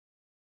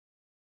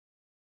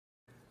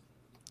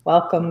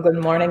Welcome. Good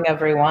morning,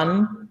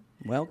 everyone.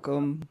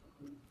 Welcome.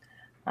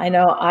 I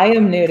know I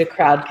am new to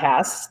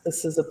Crowdcast.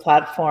 This is a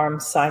platform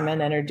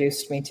Simon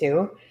introduced me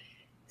to.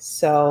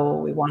 So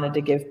we wanted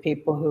to give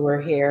people who are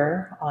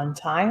here on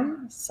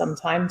time some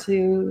time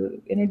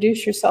to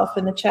introduce yourself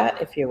in the chat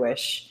if you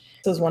wish.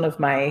 This is one of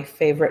my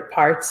favorite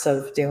parts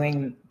of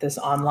doing this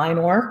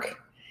online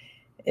work,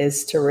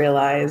 is to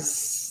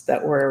realize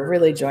that we're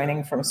really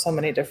joining from so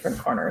many different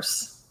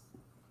corners.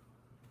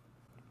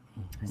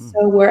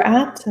 So we're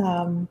at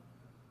 11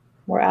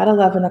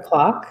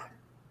 o'clock.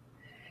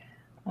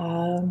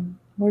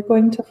 We're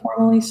going to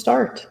formally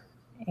start.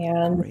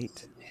 And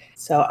Great.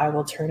 so I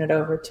will turn it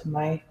over to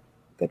my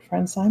good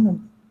friend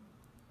Simon.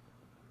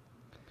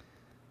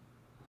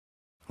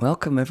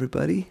 Welcome,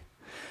 everybody.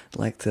 I'd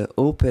like to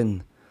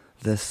open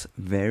this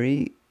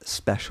very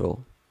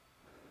special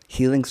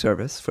healing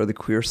service for the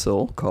queer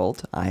soul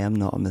called I Am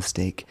Not a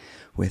Mistake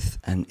with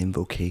an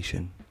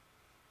invocation.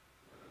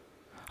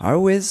 Our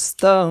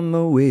wisdom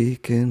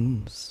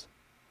awakens,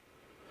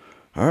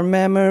 our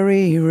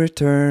memory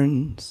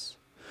returns.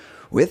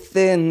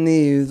 Within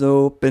these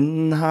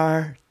open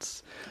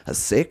hearts, a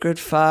sacred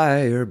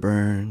fire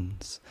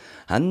burns.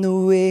 And the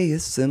way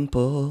is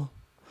simple,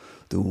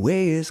 the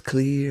way is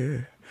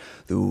clear,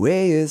 the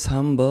way is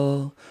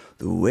humble,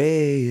 the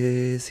way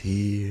is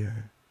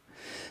here.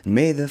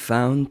 May the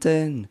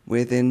fountain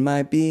within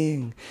my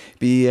being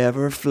be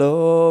ever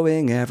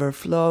flowing,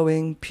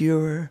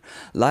 pure,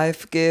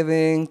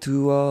 life-giving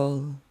to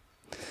all.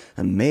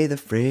 And may the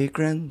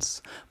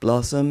fragrance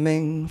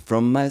blossoming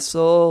from my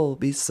soul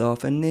be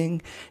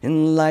softening,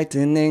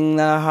 enlightening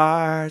the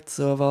hearts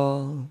of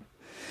all.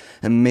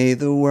 And may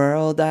the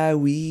world I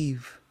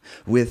weave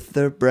with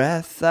the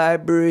breath I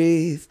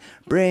breathe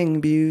bring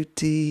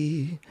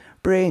beauty,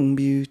 bring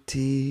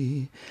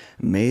beauty.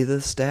 May the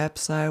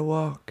steps I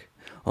walk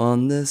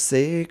on the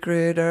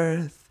sacred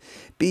earth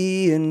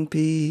be in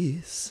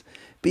peace,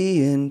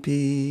 be in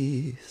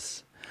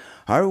peace.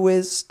 Our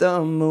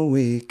wisdom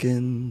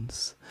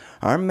awakens,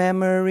 our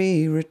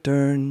memory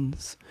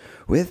returns.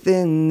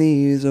 Within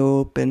these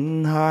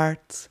open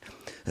hearts,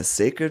 a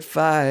sacred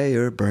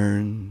fire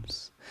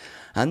burns.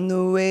 And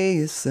the way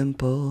is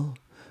simple,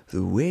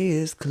 the way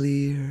is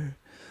clear,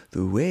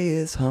 the way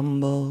is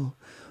humble,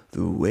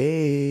 the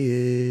way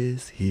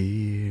is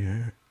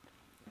here.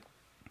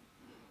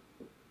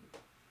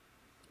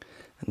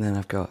 And then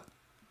I've got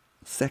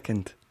a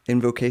second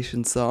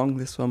invocation song.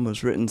 This one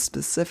was written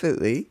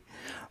specifically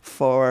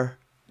for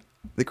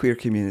the queer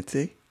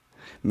community,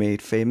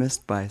 made famous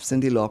by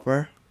Cyndi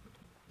Lauper.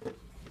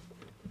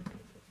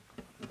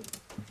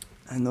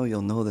 I know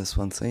you'll know this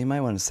one, so you might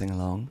want to sing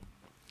along.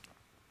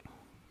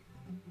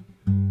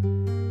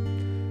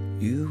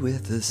 You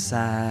with the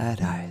sad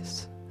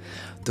eyes,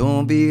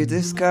 don't be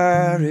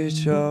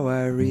discouraged, oh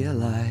I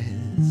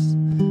realize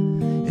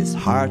it's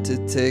hard to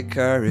take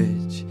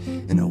courage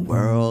in a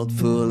world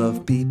full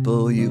of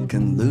people. You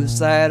can lose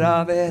sight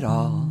of it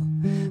all.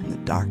 The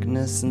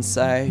darkness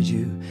inside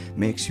you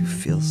makes you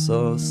feel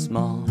so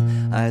small.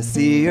 I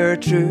see your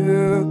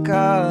true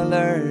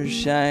colors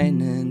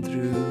shining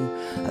through.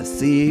 I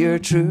see your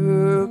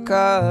true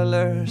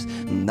colors,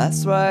 and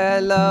that's why I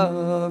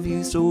love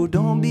you. So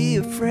don't be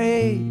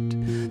afraid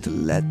to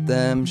let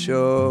them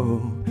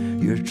show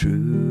your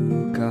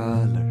true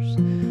colors.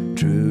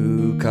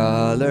 True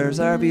colors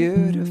are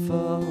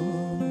beautiful.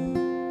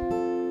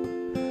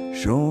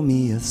 Show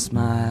me a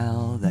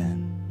smile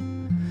then.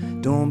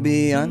 Don't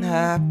be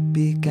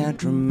unhappy,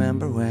 can't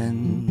remember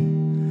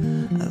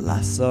when I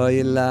last saw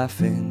you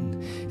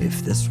laughing.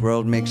 If this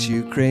world makes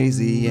you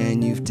crazy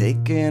and you've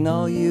taken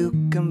all you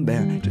can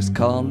bear, just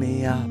call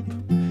me up,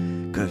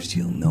 'cause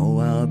you'll know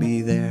I'll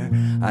be there.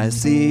 I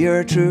see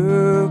your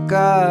true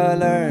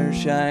colors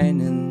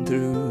shining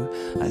through.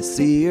 I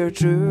see your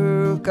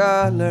true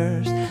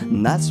colors,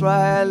 and that's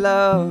why I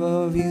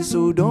love you.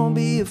 So don't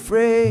be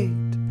afraid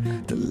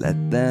to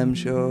let them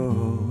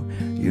show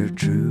your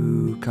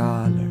true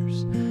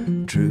colors.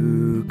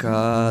 True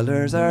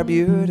colors are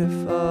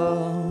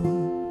beautiful,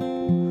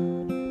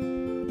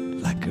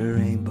 like a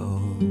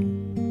rainbow.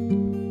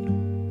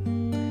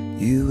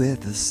 You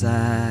with the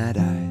sad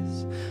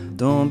eyes,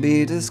 don't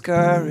be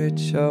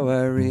discouraged, oh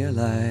I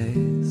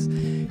realize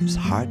it's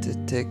hard to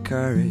take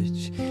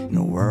courage in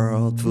a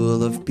world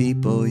full of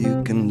people.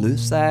 You can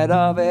lose sight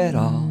of it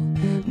all,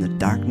 and the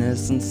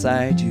darkness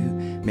inside you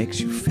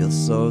makes you feel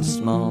so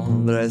small.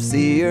 But I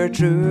see your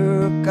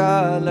true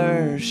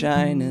colors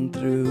shining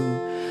through.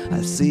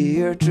 I see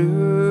your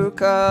true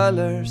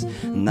colors,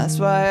 and that's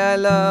why I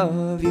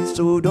love you.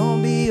 So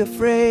don't be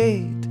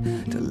afraid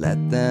to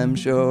let them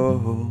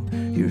show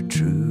your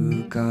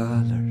true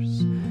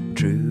colors.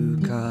 True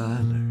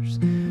colors,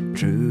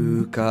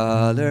 true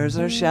colors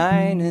are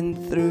shining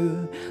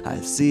through. I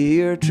see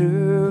your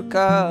true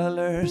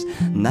colors,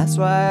 and that's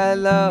why I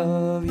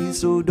love you.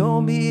 So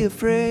don't be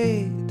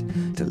afraid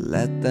to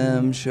let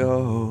them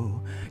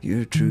show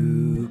your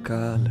true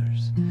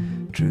colors.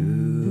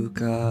 True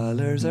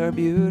colors are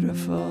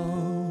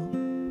beautiful,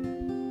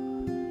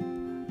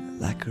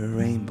 like a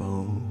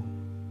rainbow.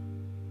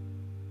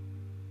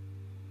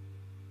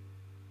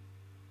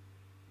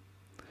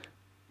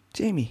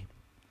 Jamie.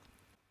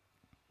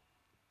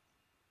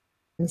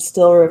 And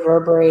still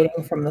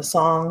reverberating from the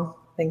song.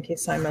 Thank you,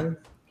 Simon.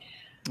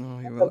 Oh,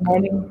 you're Good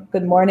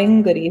welcome.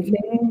 morning, good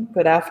evening,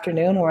 good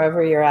afternoon,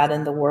 wherever you're at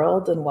in the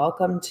world, and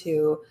welcome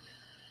to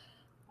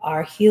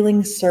our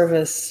healing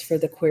service for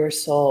the queer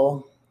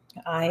soul.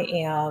 I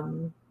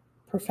am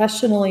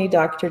professionally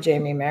Dr.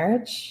 Jamie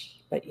Marich,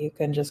 but you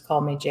can just call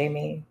me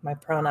Jamie. My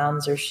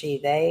pronouns are she,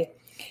 they.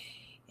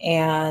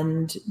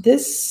 And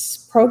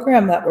this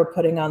program that we're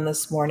putting on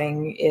this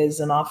morning is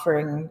an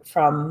offering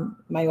from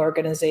my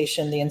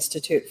organization, the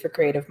Institute for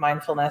Creative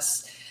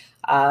Mindfulness.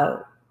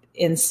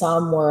 In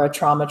some, we're a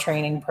trauma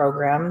training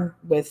program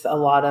with a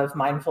lot of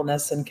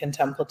mindfulness and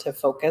contemplative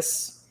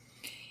focus.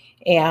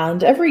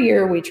 And every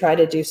year we try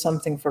to do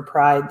something for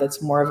Pride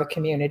that's more of a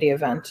community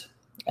event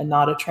and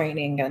not a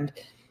training. And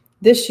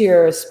this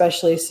year,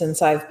 especially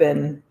since I've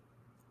been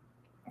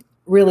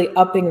really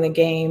upping the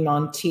game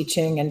on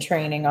teaching and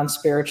training on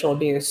spiritual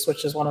abuse,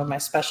 which is one of my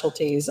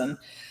specialties. And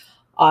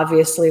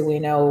obviously we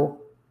know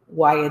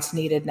why it's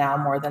needed now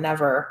more than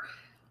ever.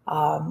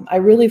 I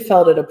really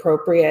felt it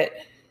appropriate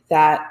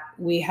that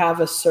we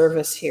have a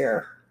service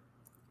here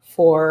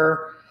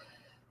for,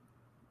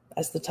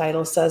 as the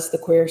title says, the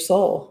queer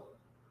soul.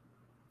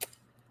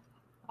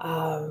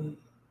 The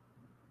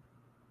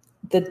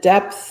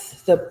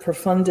depth, the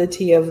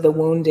profundity of the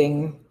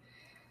wounding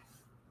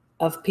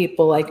of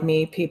people like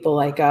me, people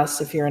like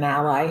us, if you're an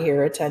ally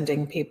here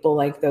attending, people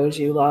like those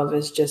you love,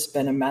 has just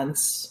been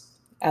immense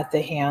at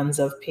the hands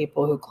of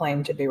people who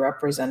claim to be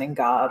representing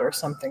God or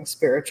something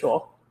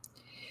spiritual.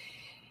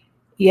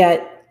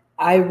 Yet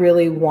I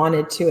really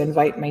wanted to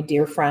invite my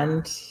dear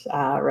friend,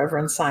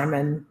 Reverend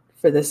Simon,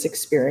 for this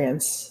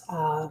experience,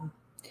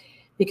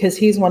 because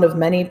he's one of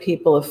many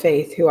people of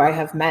faith who I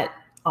have met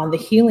on the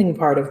healing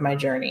part of my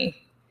journey,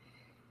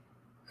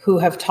 who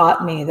have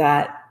taught me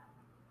that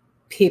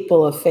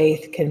people of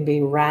faith can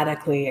be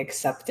radically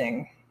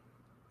accepting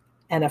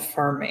and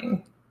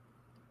affirming.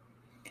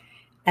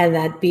 And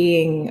that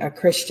being a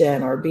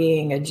Christian or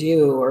being a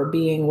Jew or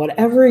being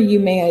whatever you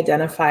may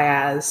identify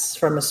as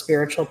from a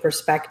spiritual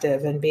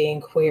perspective and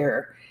being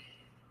queer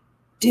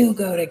do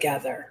go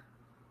together.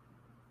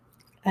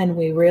 And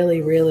we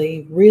really,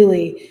 really,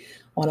 really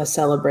want to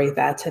celebrate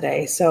that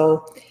today.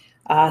 So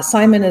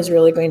Simon is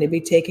really going to be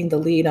taking the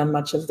lead on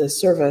much of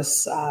this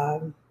service.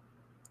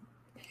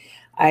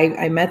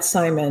 I met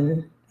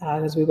Simon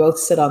because we both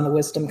sit on the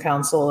Wisdom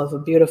Council of a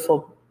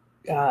beautiful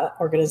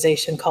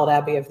organization called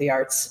Abbey of the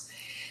Arts,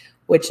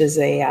 which is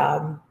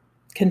a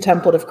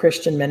contemplative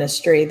Christian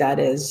ministry that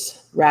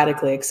is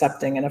radically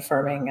accepting and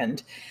affirming.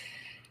 And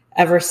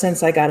ever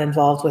since I got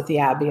involved with the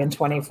Abbey in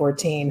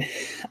 2014,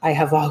 I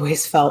have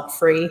always felt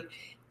free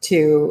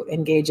to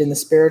engage in the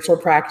spiritual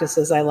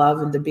practices I love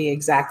and to be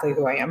exactly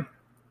who I am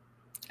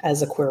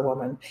as a queer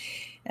woman.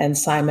 And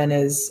Simon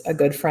is a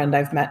good friend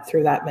I've met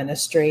through that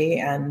ministry,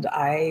 and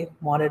I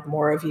wanted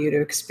more of you to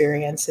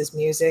experience his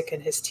music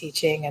and his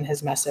teaching and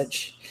his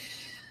message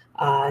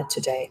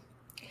today.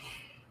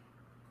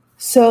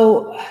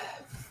 So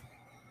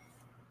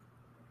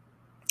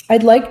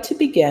I'd like to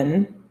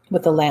begin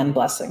with a land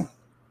blessing.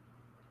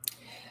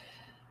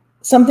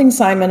 Something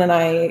Simon and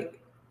I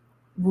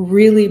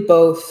really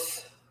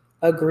both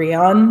agree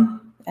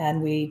on,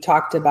 and we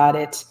talked about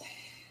it,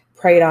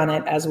 prayed on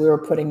it as we were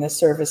putting the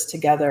service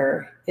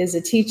together, is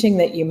a teaching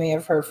that you may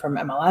have heard from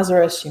Emma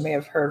Lazarus, you may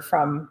have heard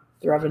from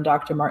the Reverend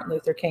Dr. Martin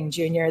Luther King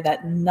Jr.,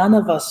 that none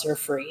of us are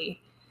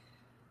free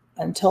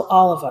until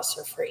all of us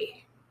are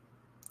free.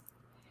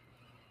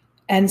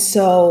 And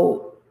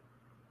so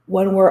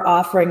when we're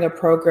offering a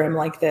program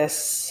like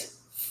this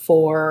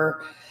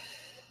for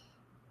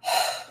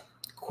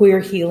queer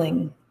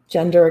healing,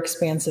 gender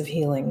expansive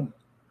healing,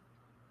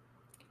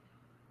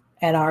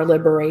 and our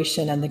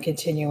liberation and the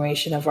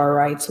continuation of our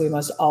rights, we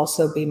must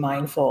also be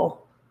mindful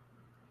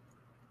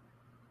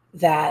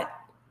that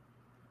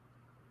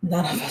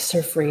none of us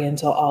are free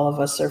until all of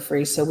us are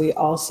free. So we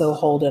also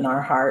hold in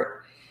our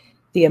heart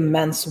the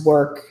immense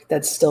work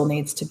that still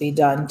needs to be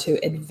done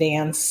to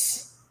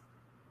advance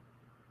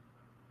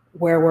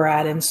where we're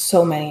at in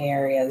so many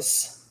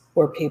areas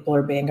where people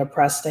are being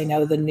oppressed. I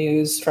know the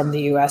news from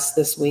the US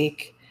this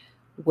week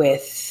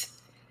with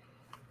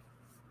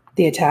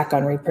the attack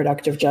on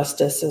reproductive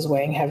justice is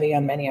weighing heavy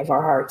on many of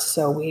our hearts.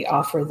 So we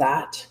offer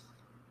that.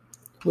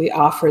 We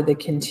offer the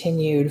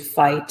continued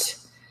fight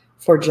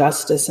for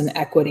justice and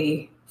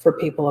equity for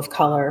people of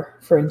color,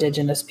 for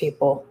Indigenous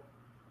people,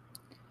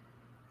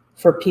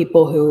 for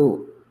people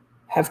who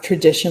have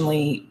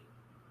traditionally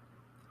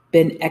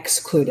been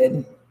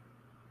excluded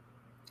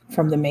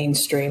from the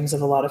mainstreams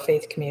of a lot of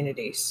faith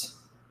communities.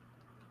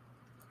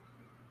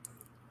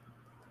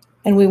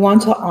 And we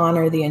want to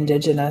honor the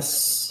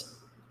Indigenous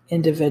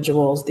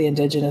individuals, the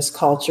Indigenous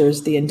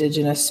cultures, the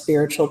Indigenous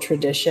spiritual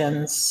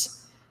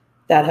traditions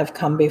that have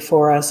come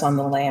before us on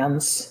the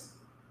lands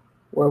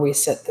where we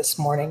sit this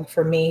morning.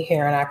 For me,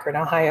 here in Akron,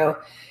 Ohio,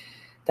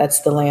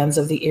 that's the lands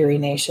of the Erie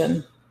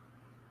Nation.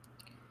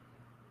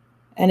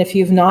 And if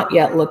you've not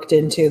yet looked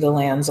into the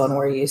lands on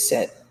where you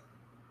sit,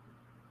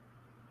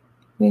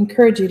 We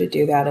encourage you to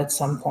do that at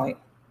some point.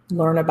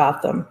 Learn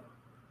about them,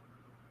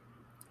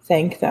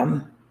 thank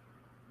them,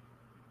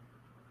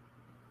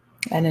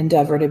 and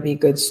endeavor to be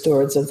good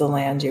stewards of the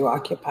land you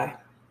occupy.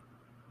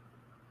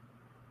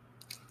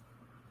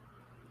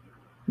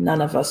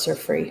 None of us are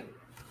free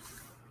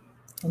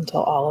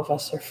until all of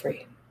us are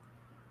free.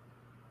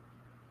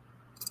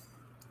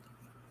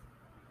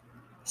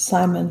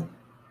 Simon,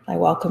 I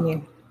welcome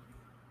you.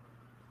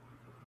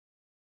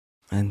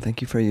 And thank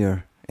you for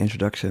your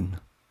introduction.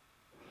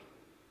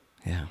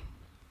 Yeah.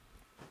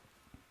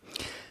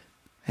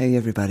 Hey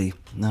everybody.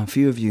 Now a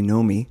few of you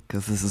know me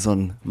because this is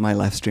on my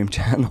live stream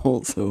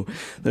channel, so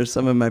there's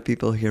some of my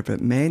people here, but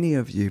many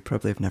of you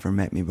probably have never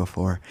met me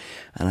before,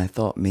 and I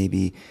thought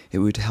maybe it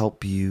would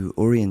help you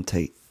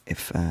orientate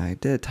if I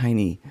did a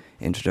tiny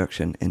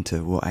introduction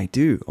into what I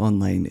do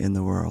online in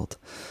the world.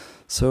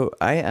 So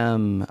I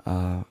am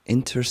an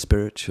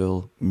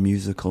interspiritual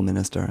musical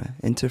minister,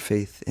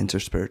 interfaith,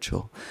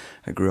 interspiritual.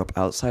 I grew up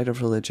outside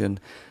of religion,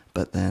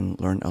 but then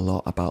learned a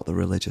lot about the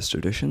religious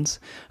traditions.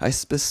 I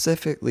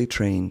specifically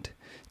trained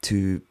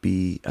to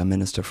be a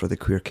minister for the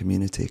queer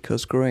community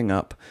because growing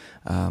up,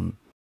 there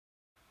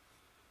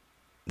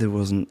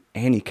wasn't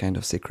any kind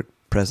of sacred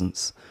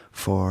presence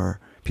for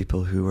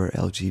people who were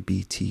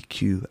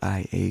LGBTQIA+.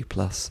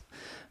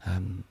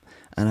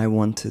 And I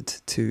wanted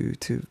to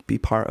be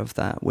part of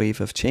that wave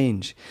of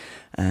change.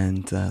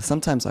 And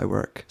sometimes I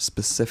work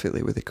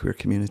specifically with the queer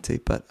community,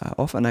 but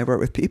often I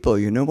work with people.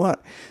 You know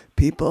what?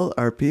 People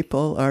are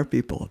people are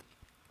people.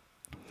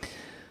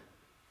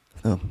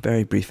 So,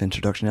 very brief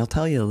introduction. I'll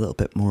tell you a little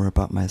bit more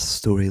about my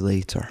story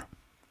later.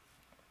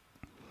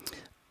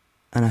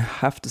 And I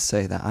have to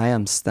say that I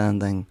am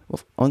standing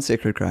on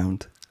sacred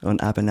ground, on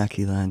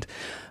Abenaki land,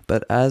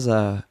 but as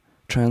a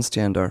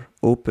transgender,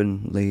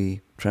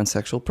 openly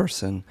transsexual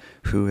person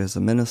who is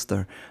a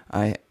minister,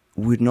 I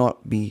would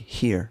not be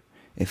here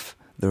if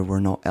there were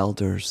not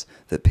elders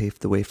that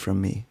paved the way for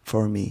me,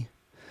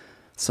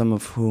 some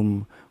of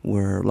whom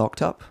were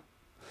locked up,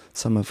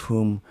 some of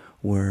whom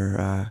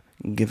were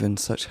given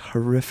such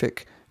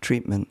horrific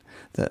treatment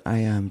that I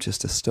am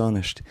just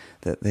astonished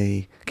that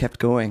they kept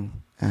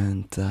going,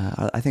 and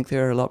I think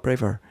they're a lot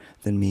braver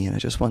than me, and I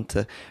just want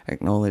to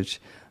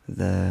acknowledge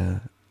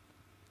the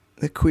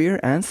queer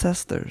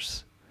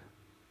ancestors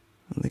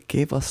that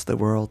gave us the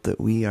world that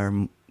we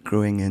are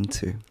growing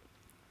into.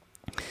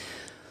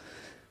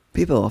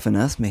 People often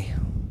ask me,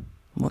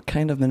 what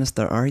kind of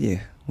minister are you?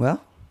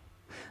 Well,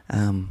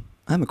 I'm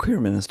a queer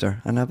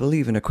minister and I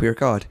believe in a queer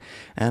God.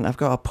 And I've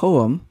got a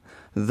poem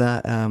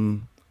that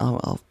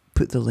I'll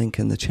put the link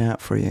in the chat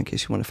for you in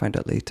case you want to find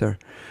out later.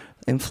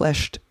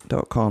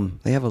 Infleshed.com.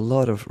 They have a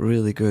lot of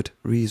really good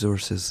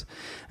resources.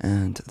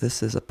 And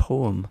this is a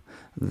poem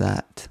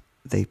that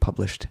they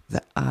published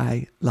that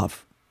I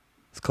love.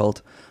 It's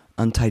called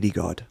Untidy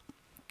God.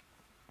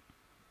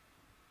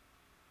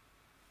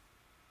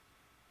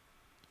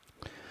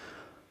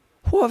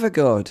 What of a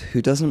God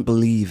who doesn't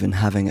believe in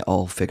having it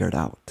all figured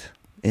out,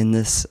 in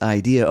this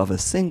idea of a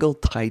single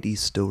tidy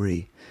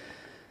story,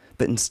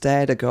 but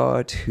instead a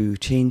God who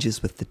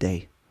changes with the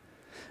day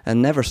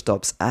and never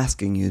stops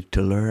asking you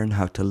to learn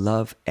how to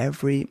love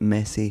every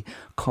messy,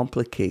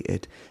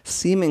 complicated,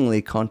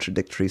 seemingly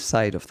contradictory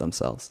side of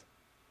themselves?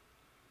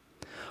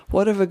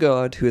 What of a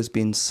God who has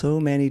been so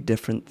many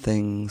different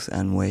things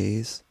and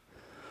ways?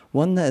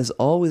 One that has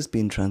always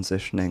been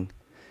transitioning,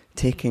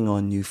 taking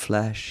on new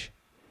flesh,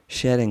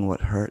 shedding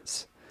what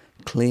hurts,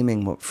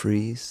 claiming what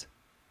frees,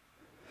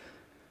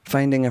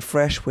 finding a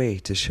fresh way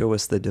to show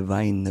us the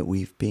divine that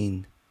we've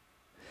been,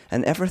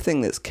 and everything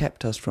that's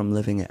kept us from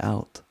living it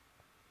out.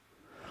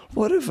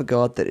 What of a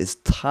God that is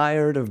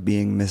tired of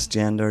being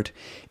misgendered,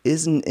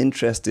 isn't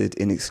interested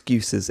in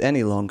excuses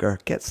any longer,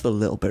 gets a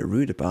little bit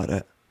rude about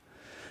it,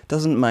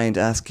 doesn't mind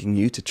asking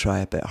you to try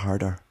a bit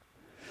harder,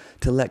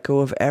 to let go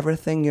of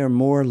everything you're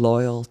more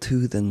loyal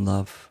to than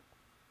love?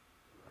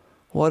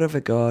 What of a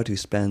God who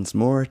spends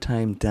more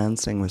time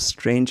dancing with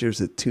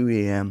strangers at 2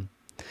 a.m.,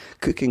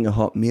 cooking a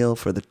hot meal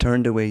for the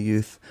turned away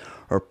youth,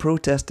 or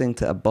protesting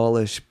to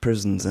abolish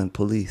prisons and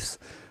police,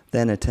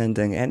 than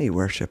attending any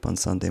worship on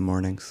Sunday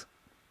mornings?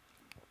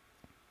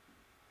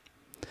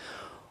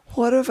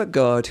 What of a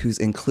God whose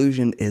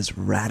inclusion is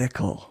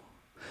radical?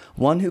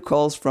 One who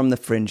calls from the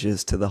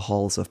fringes to the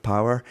halls of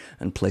power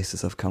and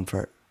places of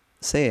comfort,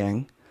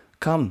 saying,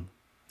 "Come,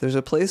 there's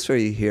a place for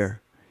you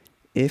here.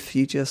 If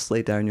you just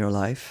lay down your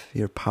life,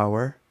 your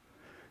power,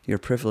 your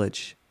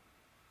privilege,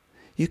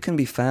 you can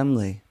be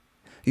family.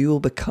 You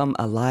will become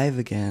alive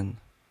again."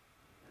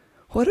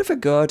 What of a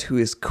God who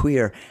is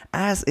queer,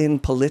 as in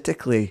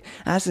politically,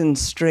 as in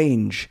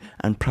strange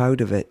and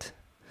proud of it,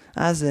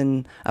 as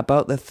in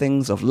about the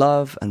things of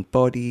love and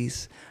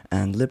bodies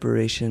and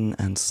liberation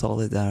and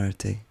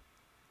solidarity?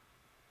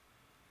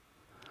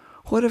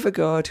 What of a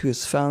God who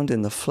is found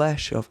in the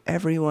flesh of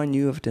everyone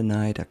you have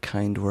denied a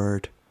kind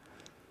word,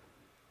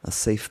 a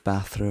safe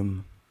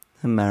bathroom,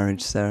 a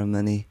marriage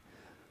ceremony,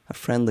 a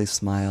friendly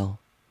smile,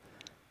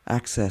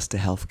 access to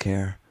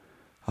healthcare,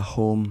 a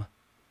home,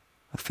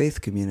 a faith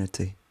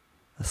community,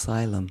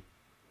 asylum,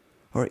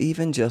 or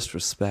even just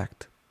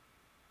respect.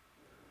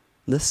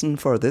 Listen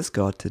for this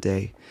God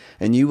today,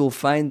 and you will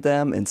find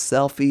them in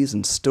selfies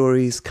and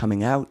stories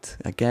coming out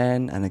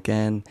again and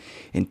again,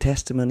 in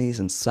testimonies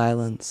and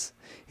silence,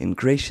 in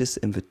gracious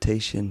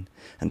invitation,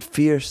 and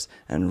fierce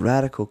and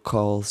radical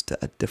calls to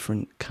a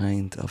different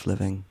kind of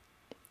living.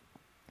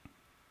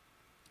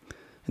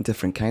 A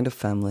different kind of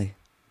family,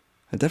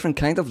 a different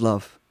kind of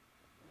love.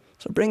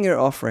 So bring your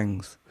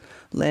offerings,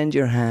 lend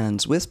your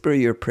hands, whisper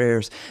your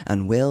prayers,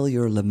 and wail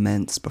your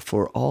laments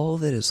before all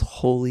that is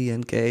holy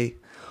and gay,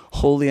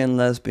 holy and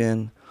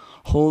lesbian,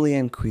 holy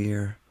and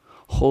queer,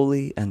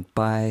 holy and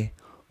bi,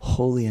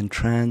 holy and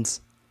trans,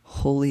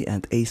 holy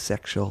and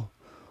asexual,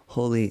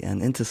 holy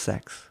and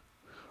intersex,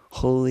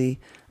 holy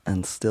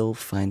and still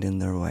finding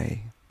their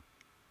way.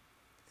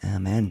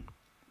 Amen.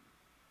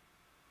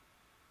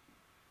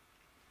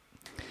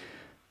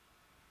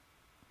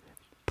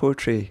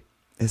 Poetry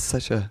is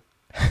such a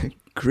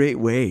great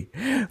way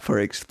for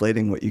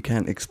explaining what you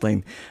can't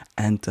explain.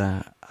 And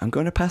I'm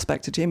going to pass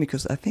back to Jamie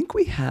because I think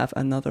we have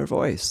another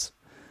voice.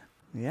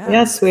 Yeah.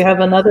 Yes, we have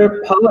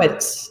another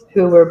poet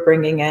who we're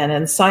bringing in.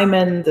 And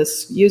Simon,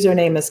 this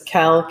username is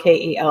Kell,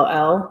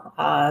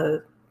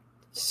 Kell.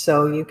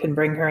 So you can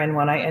bring her in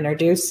when I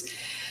introduce.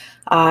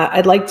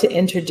 I'd like to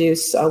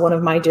introduce one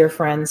of my dear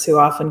friends who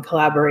often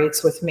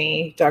collaborates with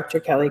me, Dr.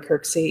 Kelly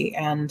Kirksey.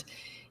 And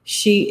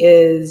she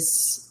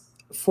is,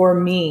 for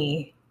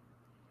me,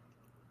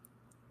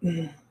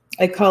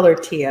 I call her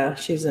Tia.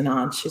 She's an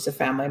aunt. She's a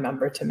family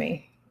member to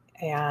me.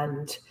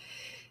 And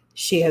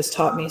she has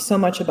taught me so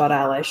much about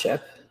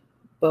allyship,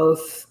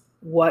 both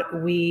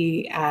what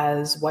we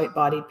as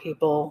white-bodied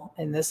people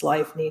in this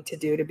life need to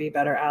do to be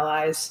better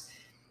allies.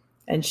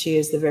 And she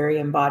is the very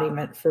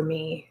embodiment for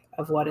me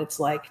of what it's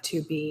like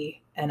to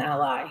be an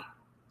ally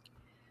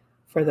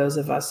for those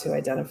of us who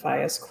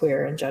identify as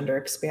queer and gender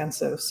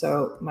expansive.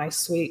 So my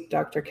sweet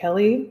Dr.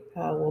 Kelly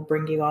will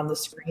bring you on the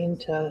screen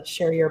to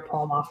share your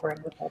poem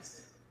offering with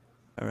us.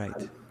 All right.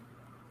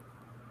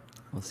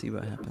 We'll see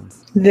what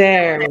happens.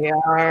 There we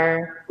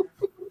are.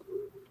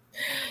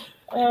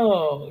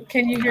 Oh,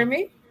 can you hear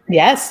me?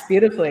 Yes,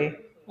 beautifully.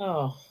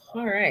 Oh,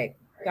 all right.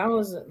 That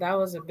was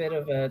a bit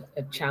of a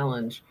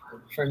challenge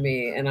for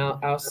me, and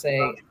I'll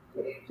say,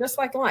 just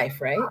like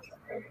life, right?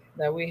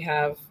 That we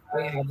have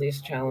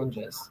these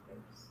challenges.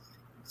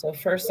 So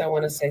first, I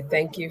want to say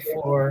thank you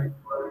for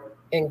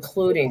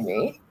including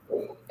me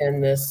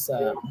in this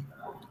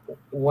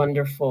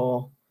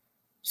wonderful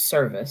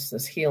service,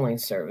 this healing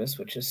service,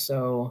 which is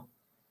so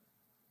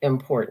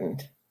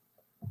important.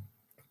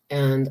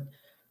 And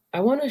I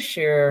want to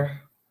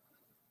share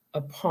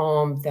a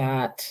poem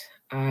that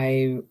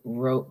I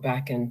wrote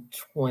back in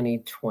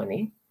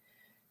 2020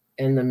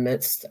 in the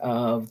midst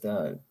of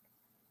the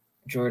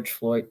George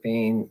Floyd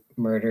being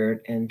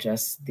murdered and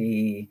just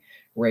the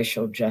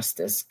racial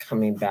justice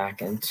coming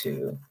back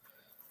into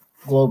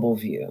global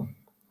view.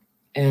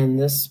 And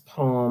this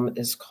poem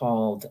is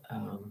called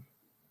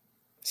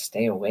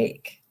Stay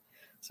Awake.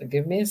 So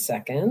give me a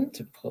second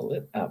to pull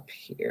it up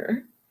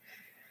here.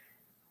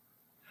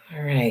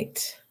 All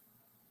right.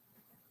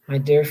 My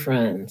dear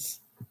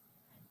friends,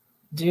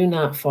 do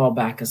not fall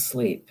back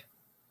asleep.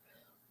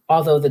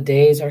 Although the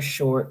days are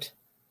short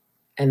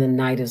and the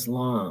night is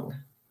long,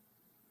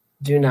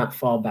 do not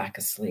fall back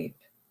asleep.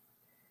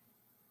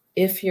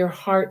 If your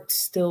heart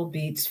still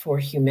beats for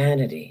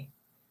humanity,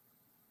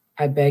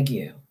 I beg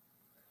you,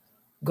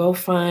 go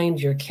find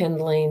your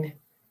kindling,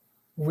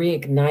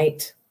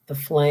 reignite the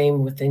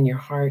flame within your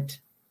heart.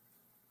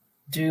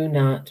 Do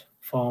not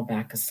fall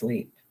back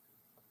asleep.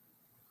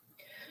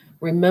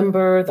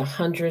 Remember the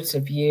hundreds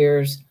of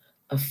years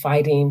of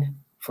fighting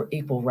for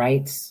equal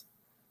rights,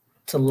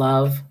 to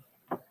love,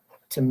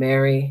 to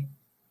marry,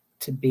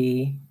 to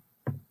be,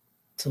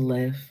 to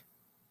live.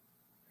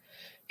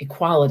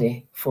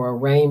 Equality for a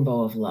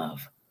rainbow of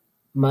love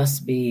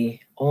must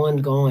be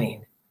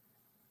ongoing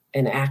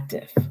and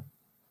active.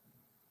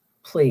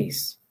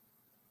 Please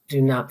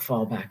do not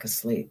fall back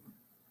asleep.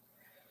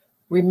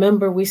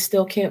 Remember, we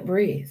still can't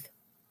breathe.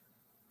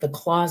 The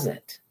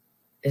closet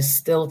is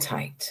still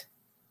tight.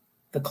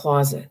 The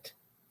closet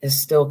is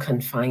still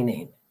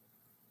confining.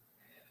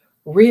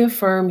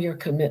 Reaffirm your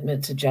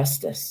commitment to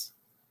justice.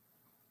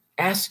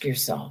 Ask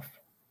yourself,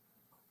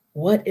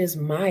 what is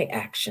my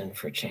action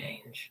for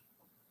change?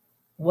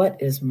 What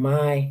is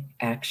my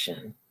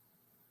action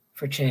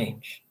for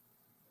change?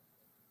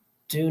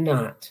 Do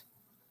not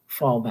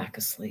fall back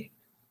asleep.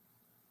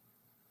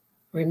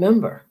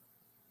 Remember,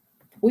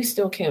 we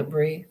still can't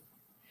breathe.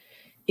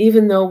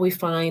 Even though we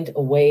find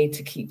a way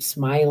to keep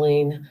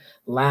smiling,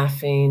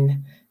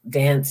 laughing,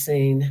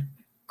 dancing,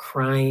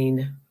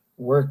 crying,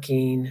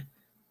 working,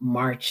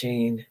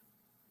 marching,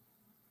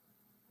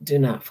 do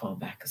not fall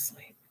back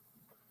asleep.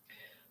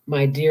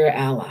 My dear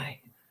ally,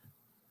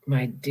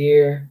 my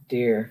dear,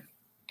 dear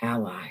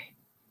ally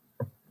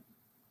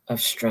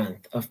of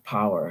strength, of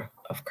power,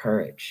 of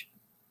courage,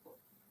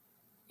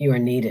 you are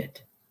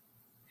needed.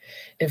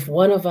 If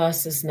one of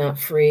us is not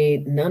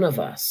free, none of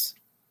us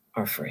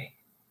are free.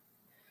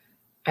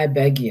 I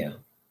beg you,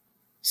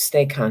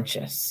 stay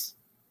conscious,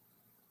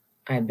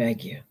 I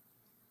beg you,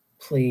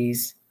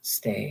 please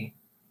stay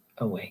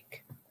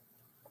awake.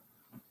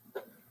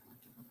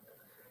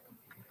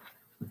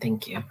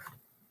 Thank you.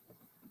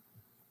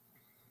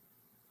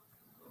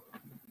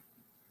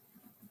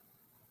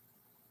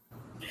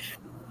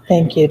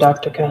 Thank you,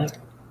 Dr. Kelly.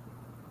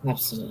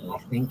 Absolutely.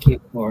 Thank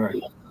you for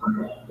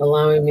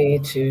allowing me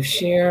to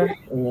share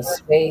in this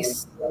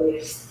space.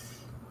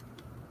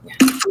 Yeah.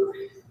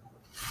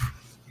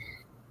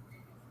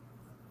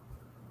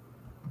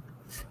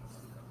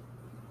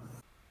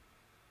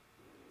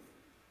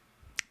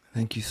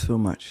 Thank you so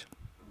much.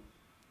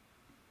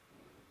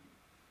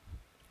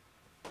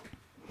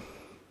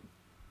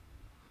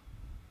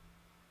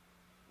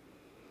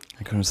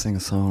 I'm going to sing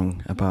a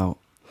song about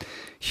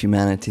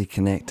humanity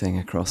connecting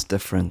across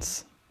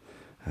difference.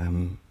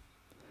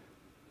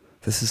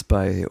 This is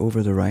by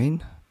Over the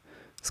Rhine.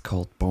 It's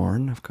called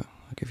Born. I'll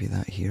give you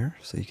that here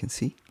so you can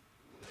see.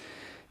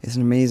 It's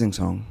an amazing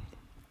song.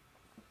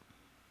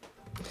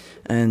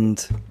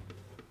 And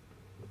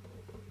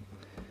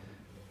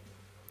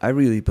I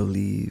really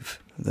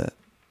believe that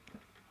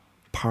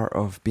part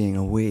of being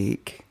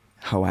awake,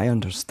 how I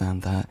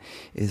understand that,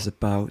 is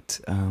about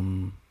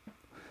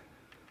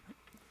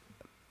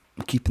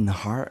keeping the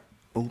heart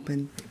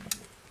open,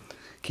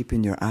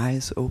 keeping your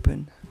eyes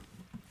open.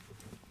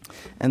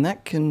 And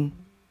that can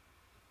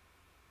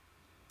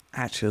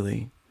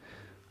actually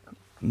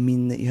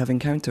mean that you have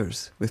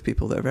encounters with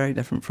people that are very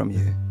different from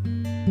you.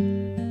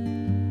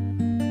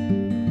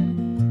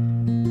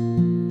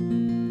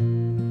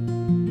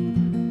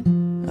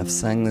 I've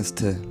sang this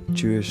to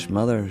Jewish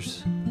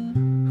mothers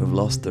who've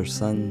lost their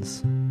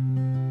sons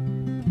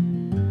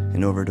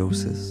in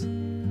overdoses.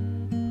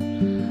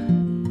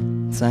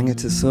 Sang it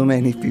to so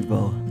many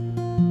people.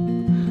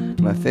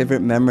 My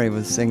favorite memory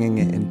was singing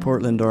it in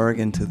Portland,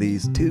 Oregon to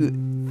these two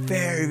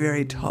very,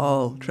 very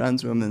tall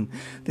trans women.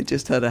 They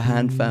just had a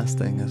hand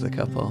fasting as a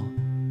couple.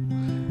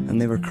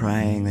 And they were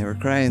crying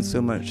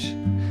so much.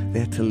 They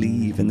had to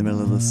leave in the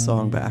middle of the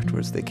song, but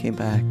afterwards they came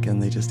back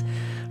and they just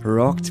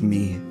rocked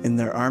me in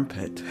their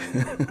armpit.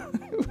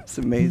 It was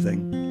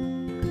amazing.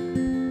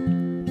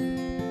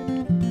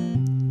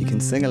 You can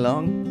sing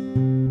along.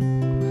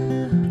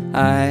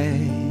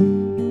 I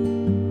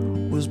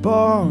was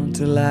born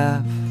to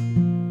laugh.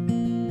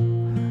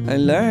 I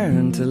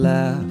learned to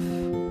laugh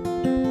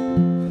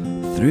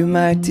through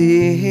my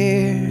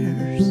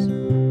tears.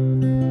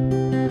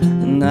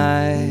 And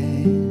I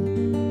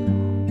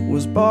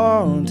was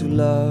born to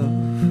love.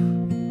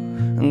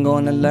 I'm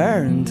gonna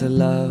learn to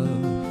love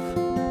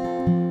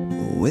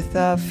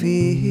without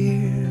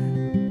fear.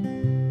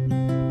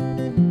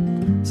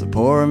 So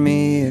pour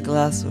me a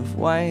glass of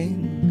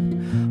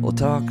wine. We'll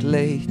talk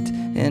late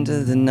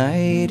into the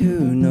night.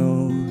 Who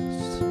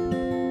knows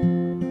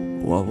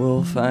what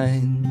we'll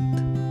find?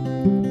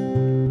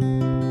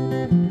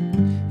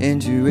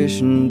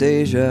 Intuition,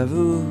 deja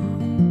vu,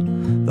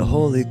 the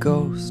Holy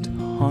Ghost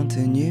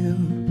haunting you.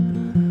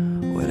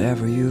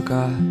 Whatever you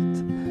got,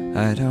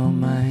 I don't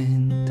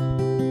mind.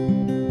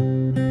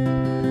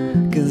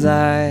 'Cause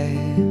I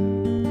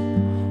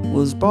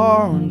was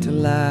born to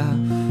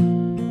laugh.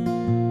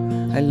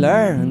 I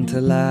learned to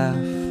laugh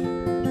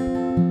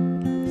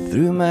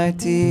through my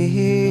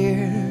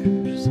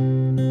tears.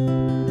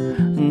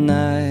 And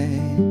I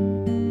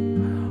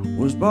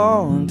was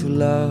born to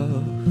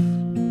love.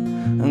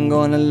 I'm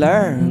gonna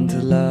learn to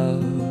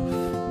love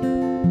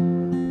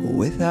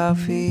without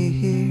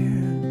fear.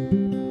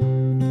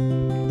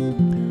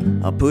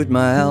 I'll put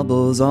my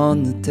elbows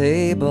on the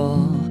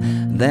table,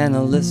 then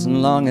I'll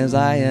listen long as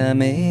I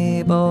am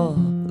able.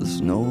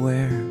 There's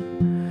nowhere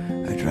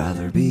I'd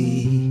rather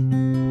be.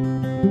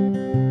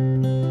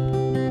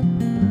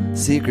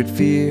 Secret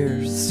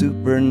fears,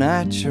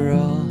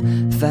 supernatural.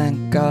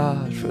 Thank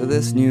God for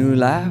this new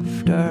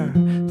laughter.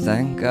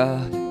 Thank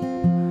God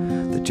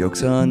the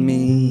joke's on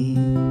me.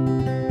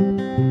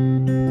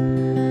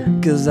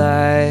 'Cause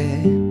I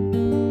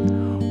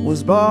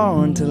was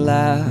born to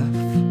laugh.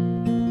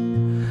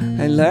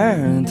 I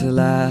learned to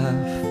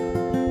laugh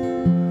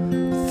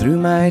through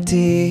my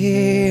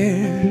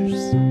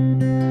tears.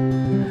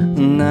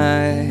 And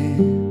I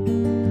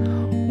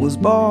was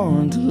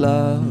born to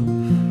love.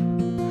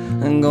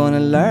 I'm gonna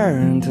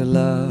learn to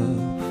love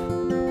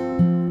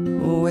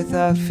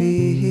without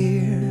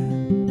fear.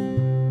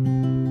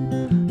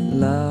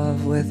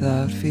 Love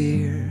without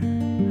fear.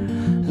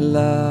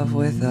 Love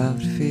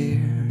without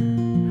fear.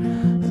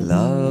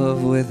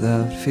 Love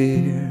without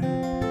fear.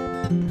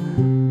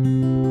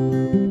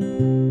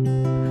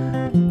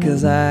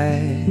 'Cause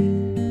I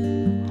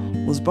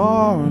was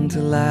born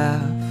to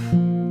laugh.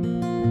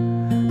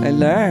 I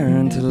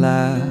learned to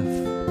laugh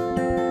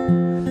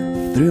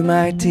through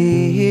my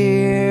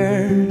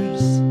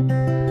tears.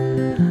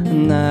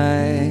 And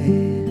I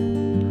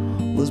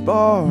was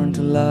born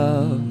to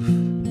love.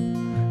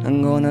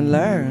 I'm gonna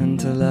learn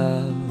to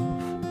love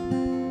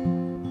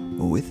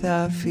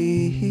without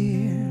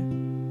fear.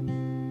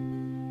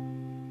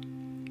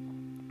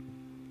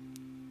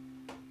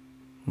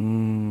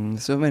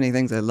 So many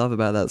things I love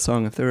about that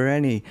song. If there were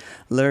any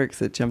lyrics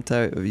that jumped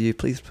out of you,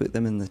 please put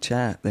them in the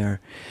chat there.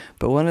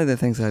 But one of the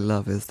things I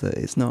love is that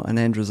it's not an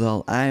end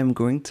result. I am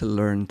going to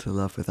learn to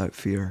love without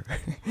fear.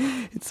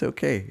 It's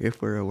okay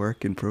if we're a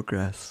work in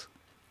progress.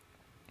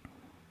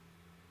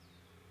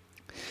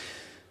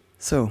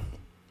 So,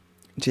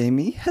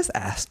 Jamie has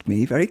asked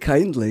me very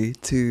kindly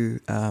to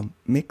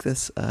make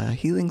this a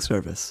healing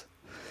service.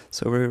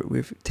 So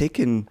we've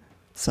taken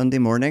Sunday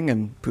morning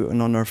and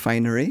putting on our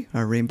finery,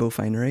 our rainbow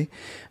finery,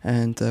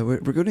 and we're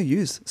going to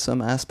use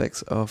some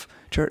aspects of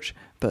church,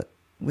 but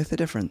with a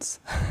difference.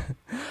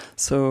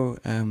 So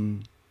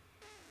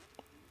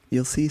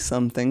you'll see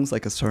some things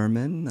like a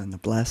sermon and a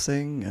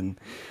blessing,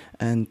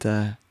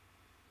 but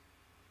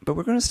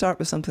we're going to start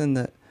with something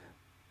that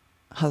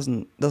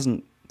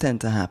doesn't tend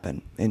to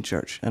happen in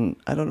church, and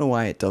I don't know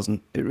why it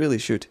doesn't. It really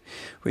should,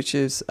 which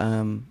is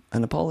an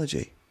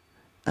apology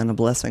and a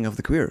blessing of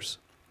the queers.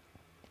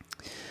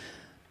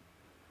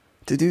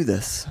 To do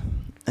this,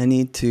 I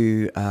need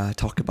to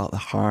talk about the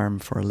harm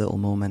for a little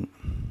moment.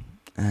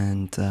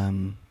 And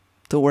don't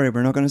worry,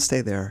 we're not going to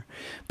stay there.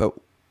 But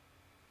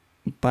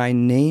by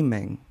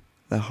naming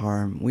the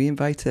harm, we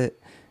invite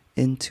it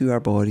into our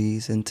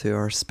bodies, into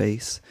our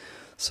space.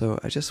 So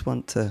I just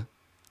want to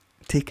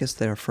take us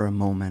there for a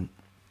moment.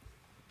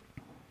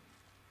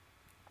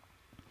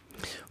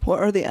 What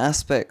are the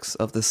aspects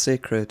of the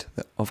sacred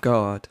of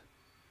God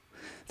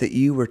that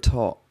you were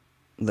taught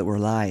that were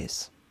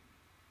lies?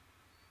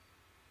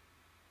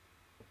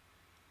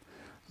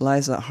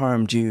 Lies that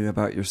harmed you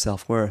about your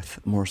self-worth,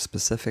 more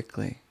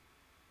specifically.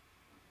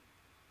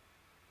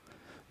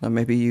 Now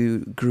maybe you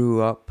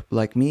grew up,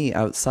 like me,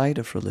 outside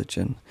of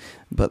religion,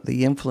 but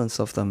the influence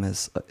of them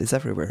is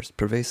everywhere, it's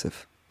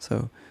pervasive.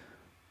 So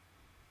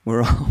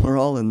we're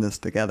all in this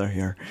together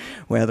here,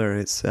 whether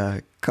it's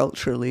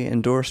culturally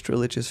endorsed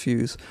religious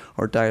views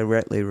or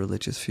directly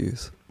religious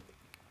views.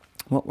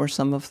 What were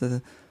some of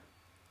the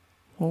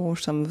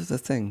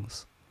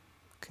things?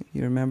 Can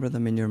you remember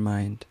them in your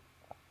mind?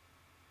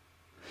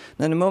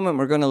 Now in a moment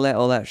we're going to let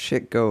all that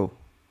shit go.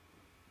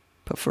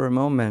 But for a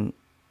moment,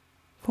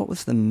 what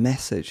was the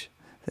message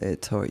that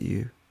it taught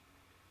you?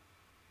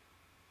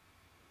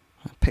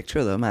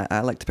 Picture them.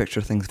 I like to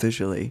picture things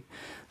visually.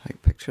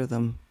 Like picture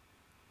them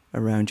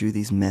around you,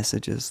 these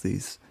messages,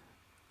 these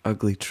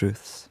ugly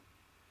truths.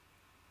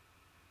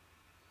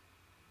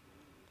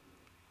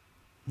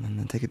 And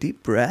then take a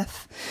deep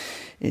breath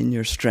in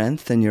your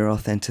strength and your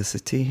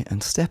authenticity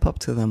and step up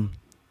to them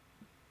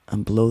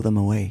and blow them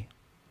away.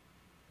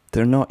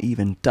 They're not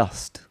even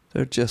dust.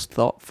 They're just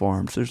thought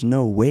forms. There's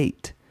no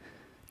weight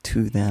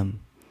to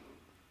them.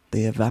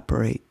 They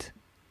evaporate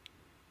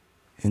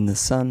in the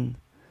sun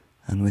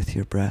and with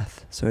your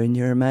breath. So in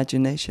your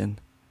imagination,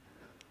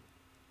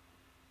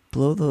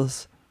 blow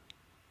those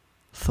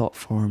thought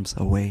forms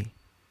away.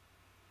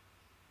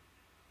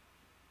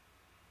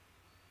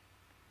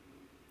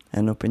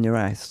 And open your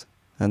eyes,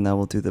 and that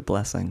will do the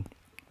blessing.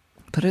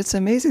 But it's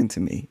amazing to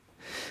me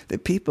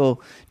that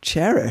people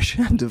cherish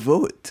and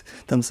devote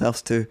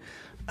themselves to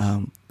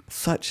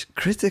such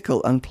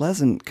critical,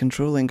 unpleasant,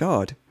 controlling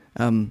God.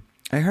 I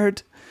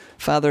heard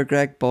Father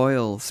Greg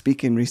Boyle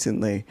speaking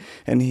recently,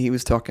 and he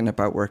was talking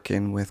about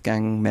working with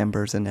gang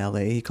members in LA.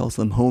 He calls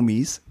them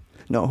homies,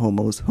 not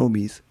homos,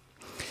 homies.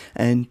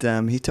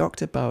 And he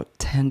talked about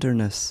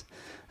tenderness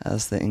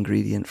as the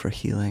ingredient for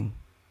healing.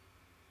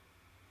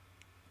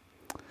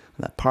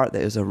 That part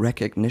that is a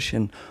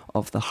recognition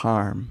of the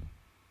harm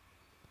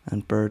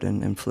and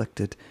burden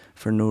inflicted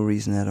for no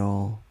reason at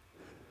all.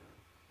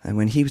 And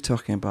when he was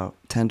talking about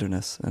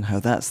tenderness and how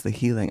that's the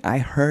healing, I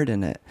heard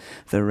in it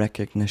the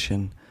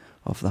recognition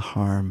of the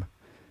harm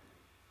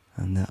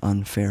and the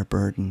unfair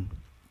burden.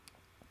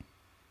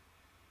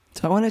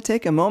 So I want to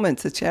take a moment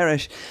to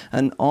cherish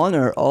and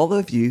honor all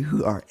of you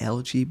who are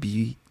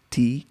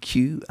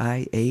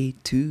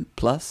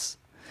LGBTQIA2+,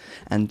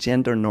 and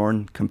gender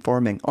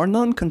non-conforming, or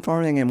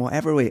non-conforming in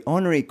whatever way.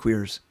 Honorary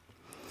queers.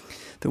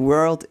 The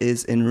world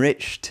is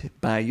enriched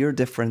by your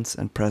difference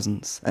and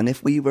presence. And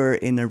if we were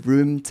in a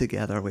room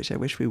together, which I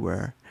wish we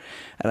were,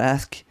 I'd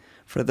ask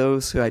for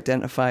those who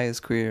identify as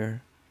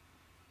queer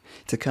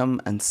to come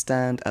and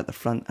stand at the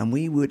front, and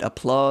we would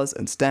applaud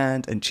and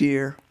stand and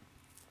cheer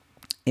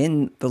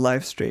in the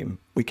live stream.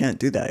 We can't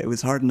do that. It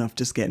was hard enough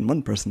just getting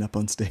one person up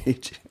on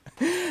stage.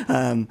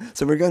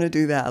 So we're going to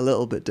do that a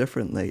little bit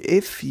differently.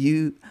 If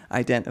you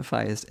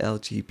identify as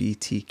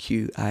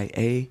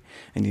LGBTQIA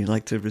and you'd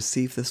like to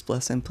receive this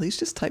blessing, please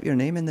just type your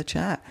name in the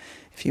chat.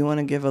 If you want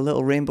to give a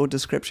little rainbow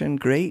description,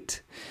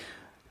 great.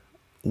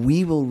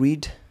 We will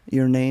read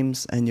your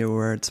names and your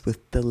words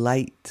with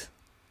delight.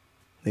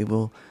 They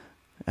will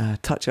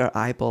touch our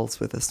eyeballs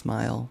with a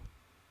smile.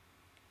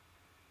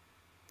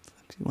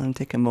 If you want to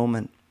take a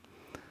moment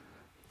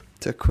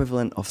to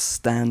equivalent of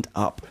stand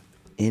up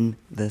in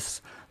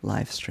this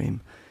live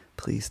stream,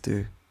 please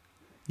do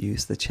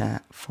use the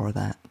chat for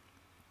that.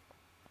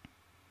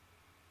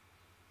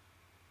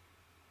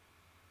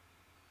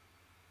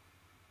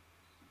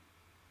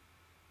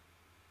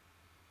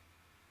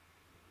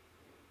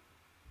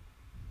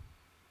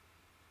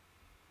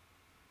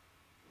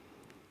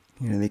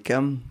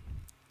 come.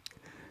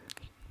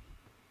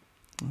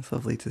 It's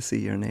lovely to see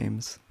your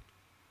names.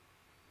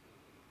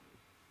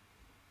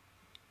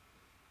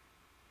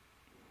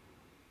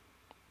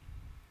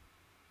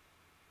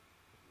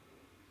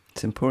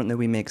 It's important that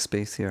we make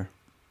space here.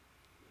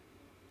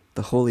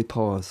 The holy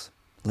pause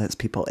lets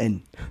people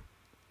in.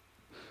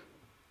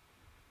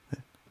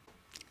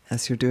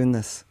 As you're doing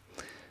this,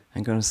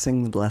 I'm going to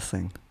sing the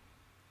blessing.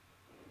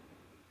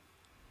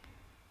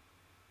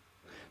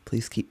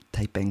 Please keep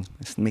typing.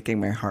 It's making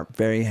my heart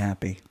very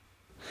happy.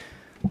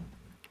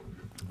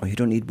 Oh, you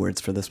don't need words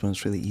for this one.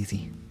 It's really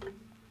easy.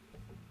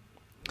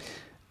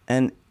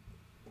 And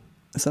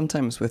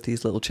sometimes with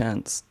these little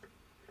chants,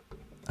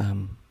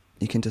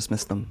 you can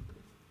dismiss them.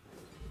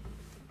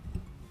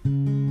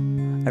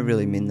 I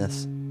really mean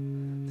this.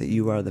 That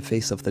you are the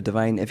face of the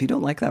divine. If you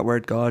don't like that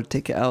word God,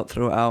 take it out,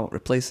 throw it out,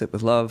 replace it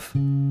with love.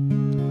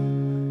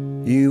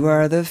 You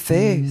are the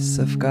face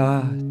of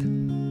God.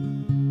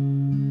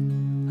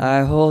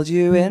 I hold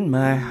you in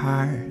my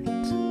heart.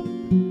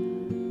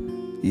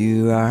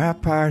 You are a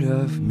part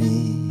of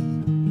me.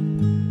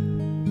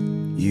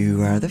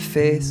 You are the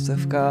face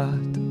of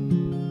God.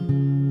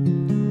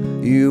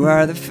 You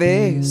are the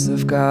face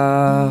of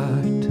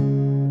God.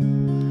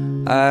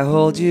 I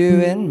hold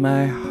you in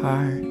my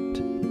heart.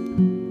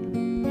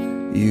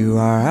 You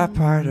are a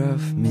part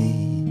of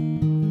me.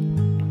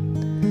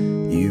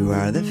 You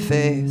are the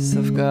face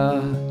of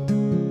God.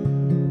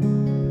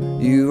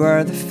 You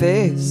are the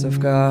face of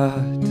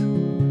God.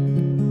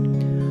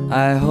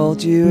 I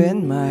hold you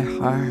in my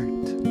heart.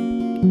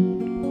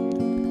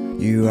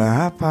 You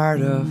are a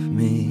part of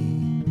me.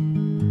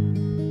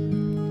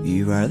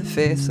 You are the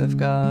face of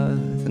God.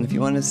 And if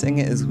you want to sing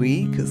it as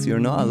we, because you're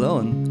not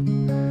alone.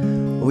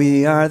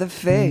 We are the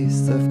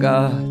face of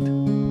God.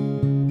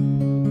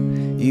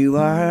 You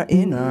are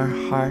in our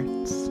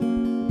hearts.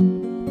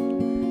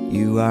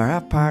 You are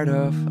a part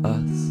of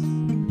us.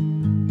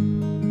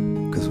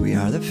 Because we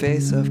are the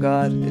face of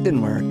God. It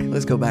didn't work.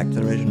 Let's go back to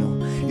the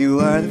original. You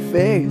are the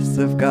face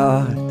of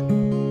God.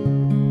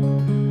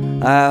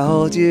 I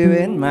hold you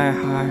in my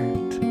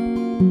heart.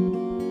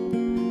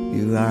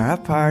 You are a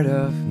part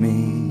of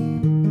me.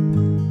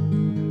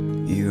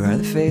 You are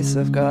the face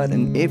of God.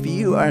 And if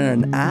you are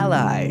an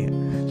ally,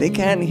 they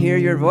can't hear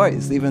your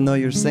voice even though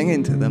you're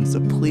singing to them. So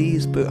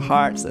please put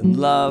hearts and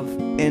love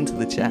into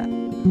the chat.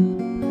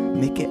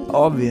 Make it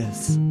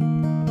obvious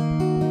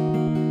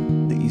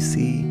that you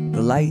see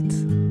the light.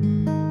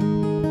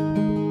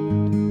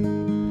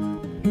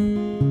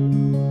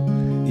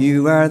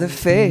 You are the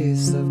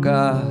face of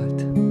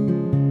God.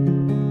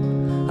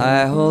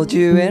 I hold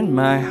you in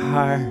my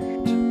heart.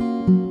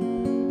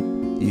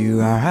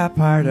 You are a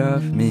part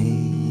of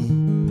me.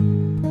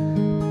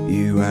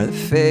 You are the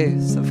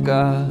face of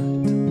God.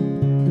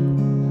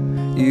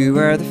 You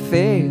are the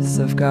face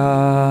of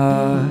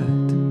God.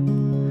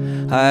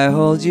 I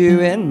hold you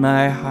in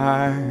my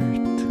heart.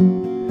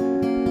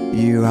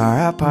 You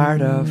are a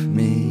part of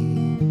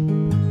me.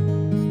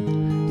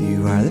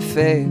 You are the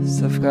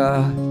face of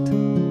God.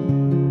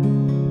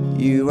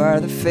 You are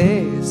the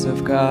face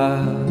of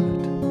God.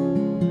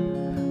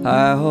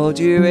 I hold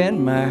you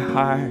in my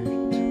heart.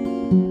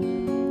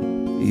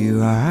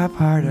 You are a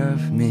part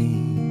of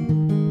me.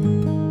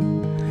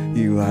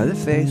 You are the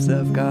face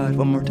of God.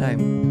 One more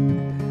time.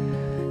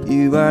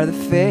 You are the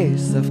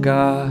face of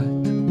God.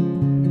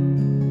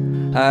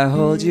 I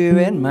hold you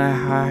in my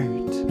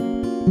heart.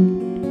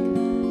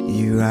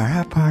 You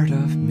are a part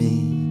of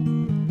me.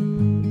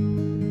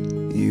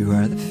 You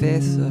are the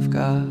face of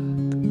God.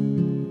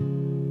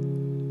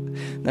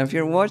 Now if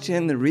you're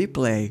watching the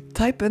replay,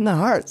 type in the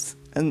hearts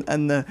and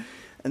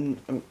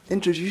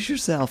introduce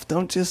yourself.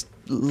 Don't just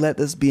let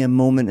this be a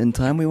moment in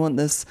time. We want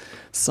this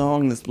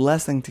song, this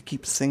blessing to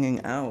keep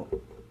singing out.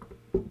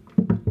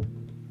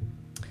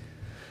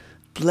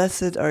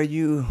 Blessed are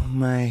you,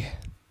 my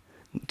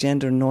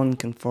gender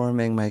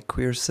non-conforming, my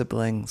queer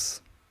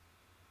siblings,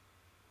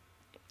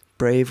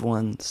 brave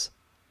ones.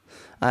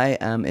 I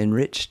am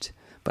enriched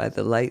by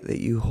the light that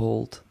you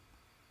hold.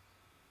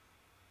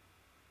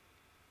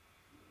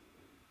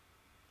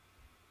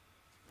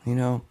 You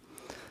know,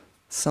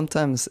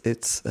 sometimes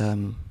it's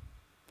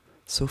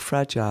so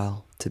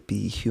fragile to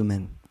be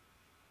human.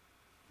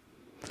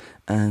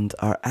 And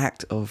our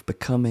act of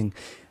becoming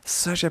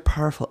such a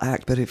powerful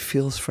act, but it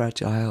feels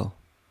fragile.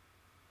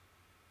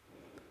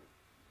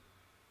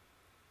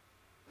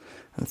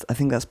 I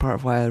think that's part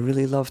of why I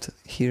really loved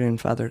hearing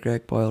Father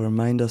Greg Boyle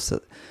remind us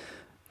that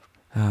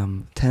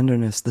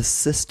tenderness, the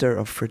sister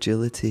of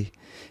fragility,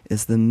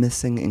 is the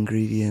missing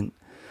ingredient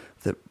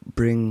that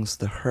brings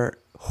the hurt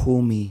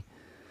homey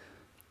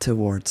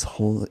towards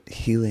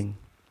healing.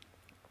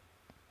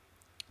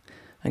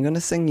 I'm going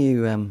to sing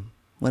you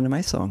one of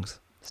my songs.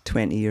 It's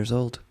 20 years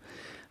old.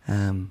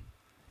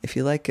 If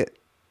you like it,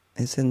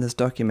 it's in this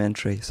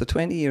documentary. So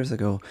 20 years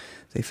ago,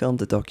 they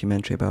filmed a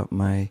documentary about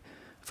my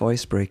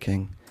voice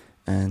breaking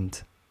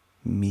and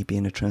me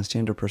being a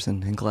transgender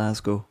person in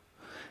Glasgow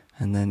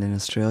and then in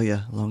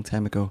Australia a long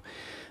time ago.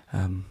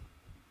 And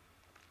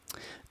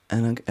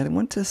I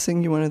want to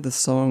sing you one of the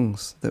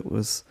songs that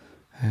was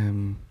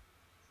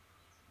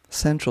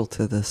central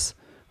to this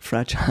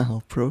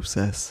fragile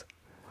process.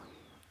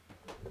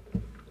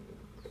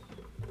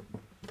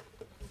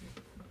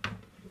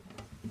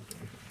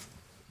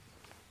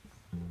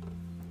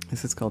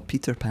 This is called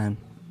Peter Pan.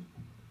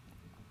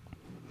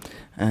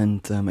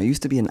 And I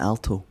used to be an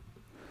alto.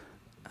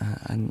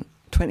 And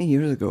 20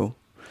 years ago,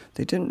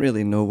 they didn't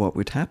really know what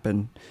would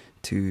happen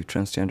to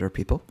transgender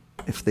people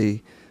if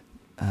they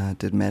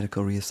did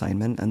medical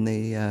reassignment. And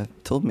they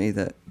told me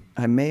that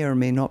I may or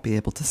may not be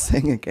able to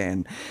sing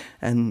again.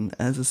 And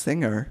as a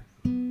singer,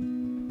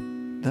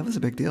 that was a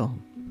big deal.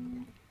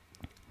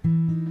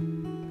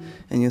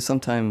 And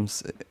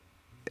sometimes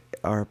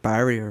our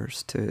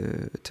barriers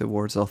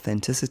towards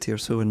authenticity are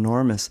so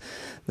enormous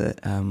that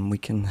we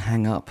can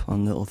hang up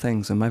on little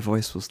things. And my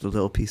voice was the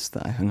little piece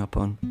that I hung up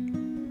on.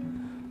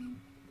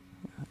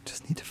 I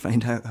just need to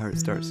find out how it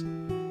starts.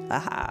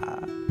 Aha!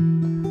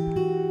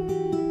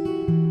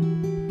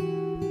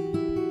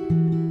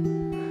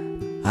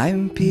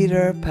 I'm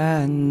Peter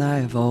Pan,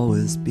 I've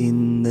always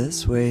been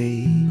this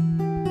way.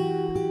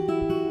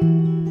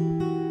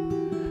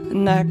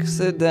 An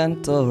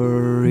accidental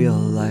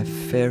real-life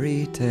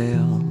fairy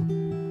tale.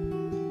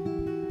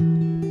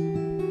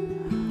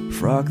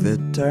 Frog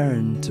that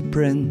turned to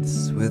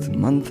prince with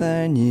month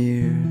and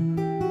year.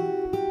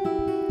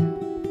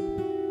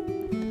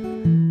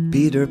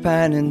 Peter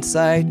Pan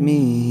inside me,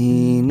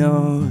 he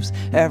knows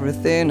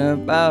everything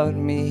about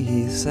me.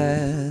 He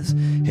says,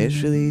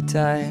 it's really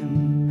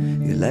time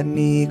you let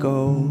me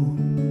go.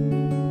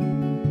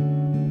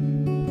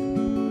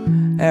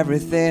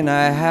 Everything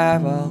I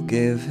have I'll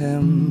give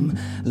him,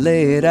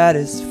 lay it at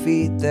his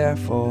feet there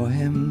for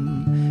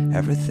him.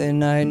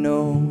 Everything I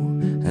know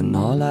and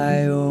all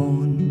I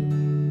own.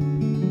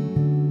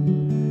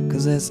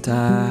 'Cause it's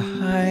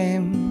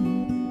time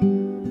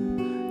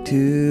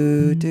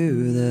to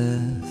do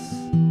this,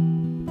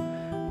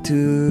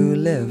 to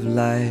live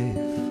life,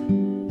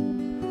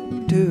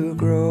 to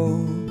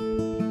grow.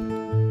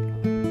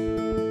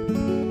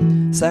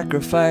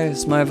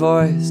 Sacrifice my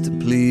voice to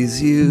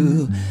please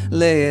you,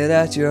 lay it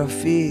at your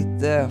feet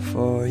there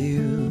for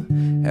you.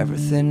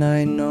 Everything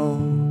I know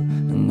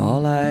and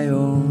all I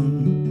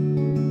own.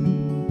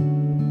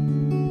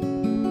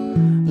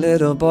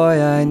 Little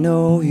boy, I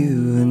know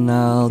you, and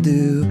I'll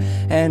do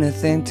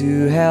anything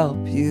to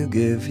help you,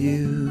 give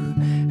you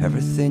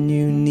everything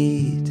you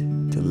need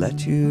to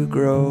let you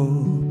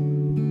grow.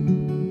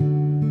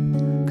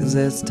 'Cause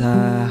it's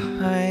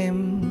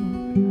time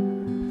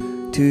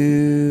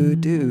to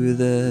do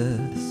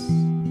this,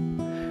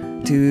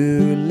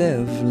 to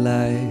live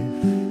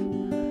life,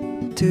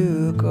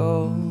 to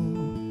go.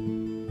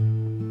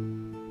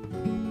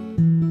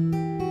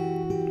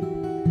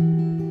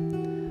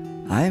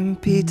 I'm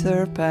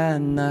Peter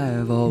Pan,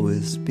 I've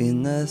always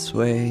been this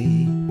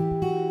way.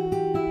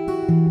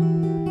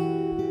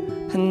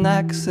 An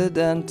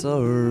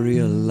accidental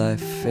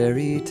real-life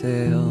fairy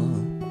tale.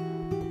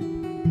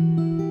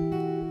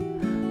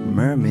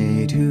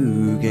 Mermaid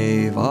who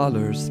gave all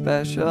her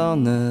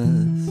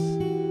specialness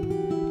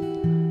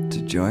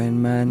to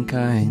join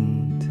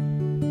mankind,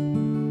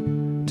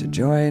 to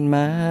join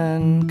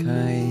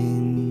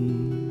mankind.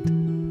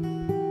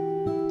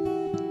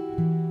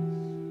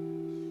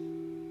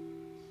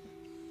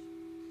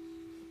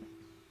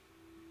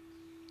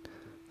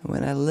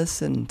 When I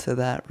listened to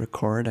that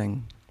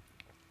recording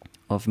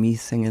of me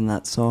singing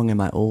that song in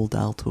my old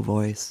alto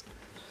voice,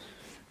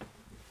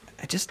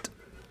 I just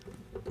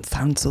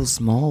sound so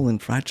small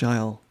and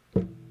fragile.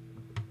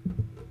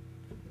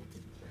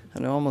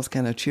 And I almost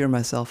kind of cheer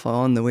myself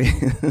on the way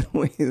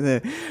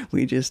that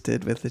we just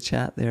did with the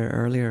chat there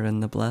earlier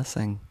in the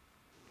blessing.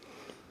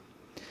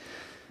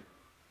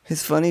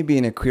 It's funny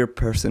being a queer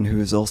person who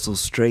is also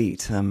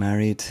straight. I'm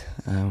married.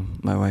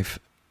 My wife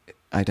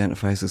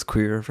identifies as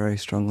queer very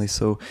strongly,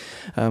 so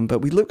but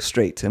we look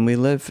straight, and we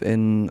live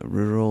in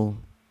rural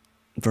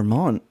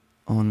Vermont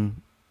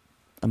on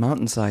a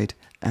mountainside,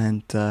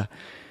 and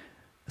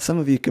some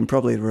of you can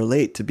probably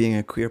relate to being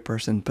a queer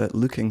person but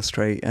looking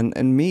straight.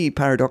 And me,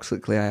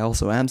 paradoxically, I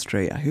also am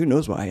straight. Who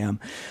knows what I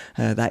am?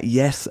 That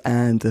yes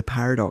and the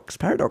paradox.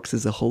 Paradox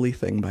is a holy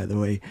thing, by the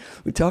way.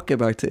 We talk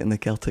about it in the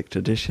Celtic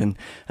tradition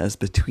as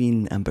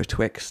between and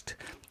betwixt,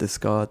 this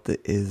God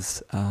that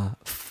is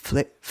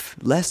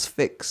less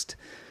fixed,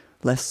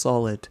 less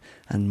solid,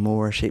 and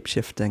more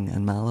shape-shifting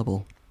and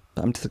malleable.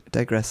 But I'm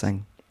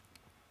digressing.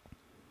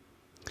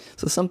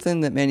 So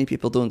something that many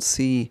people don't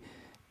see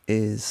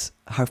is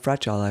how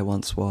fragile I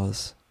once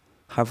was,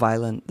 how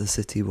violent the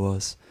city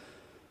was,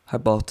 how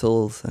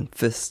bottles and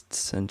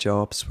fists and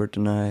jobs were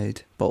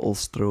denied,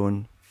 bottles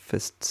thrown,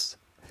 fists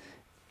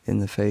in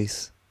the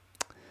face.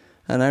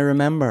 And I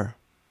remember.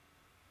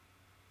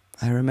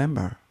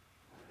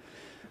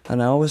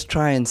 And I always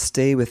try and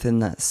stay within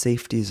that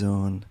safety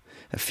zone,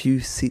 a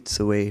few seats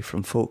away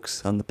from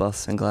folks on the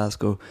bus in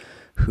Glasgow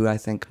who I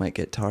think might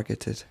get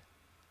targeted.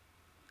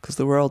 Because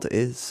the world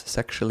is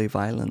sexually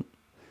violent.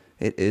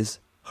 It is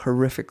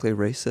horrifically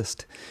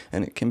racist,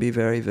 and it can be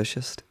very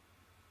vicious.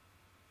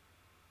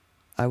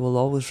 I will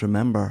always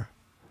remember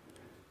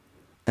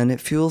And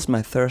it fuels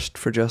my thirst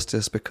for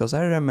justice, because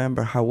I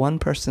remember how one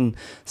person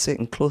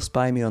sitting close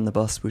by me on the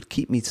bus would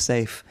keep me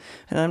safe.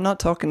 And I'm not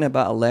talking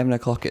about 11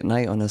 o'clock at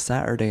night on a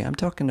Saturday. I'm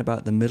talking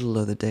about the middle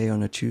of the day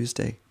on a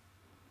Tuesday.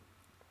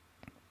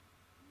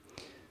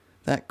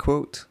 That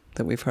quote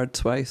that we've heard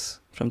twice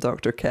from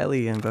Dr.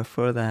 Kelly, and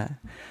before that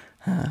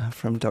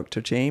from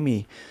Dr.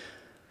 Jamie.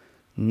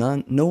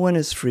 No one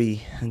is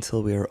free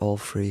until we are all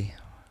free.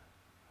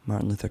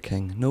 Martin Luther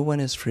King. No one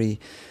is free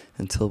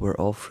until we're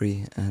all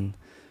free. And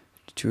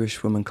a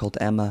Jewish woman called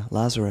Emma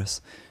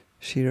Lazarus,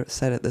 she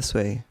said it this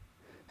way: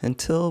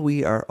 until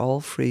we are all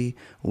free,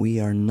 we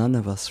are none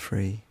of us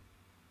free.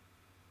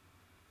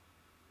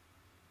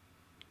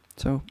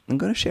 So I'm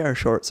going to share a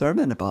short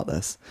sermon about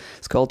this.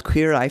 It's called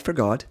Queer Eye for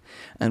God.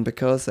 And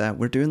because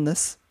we're doing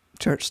this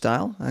church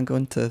style, I'm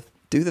going to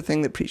do the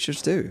thing that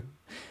preachers do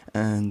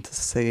and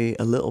say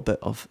a little bit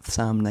of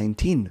Psalm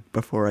 19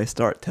 before I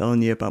start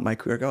telling you about my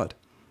queer God.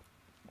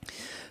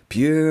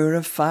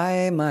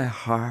 Purify my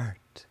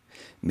heart,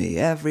 may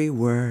every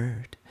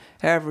word,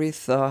 every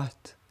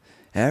thought,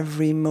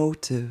 every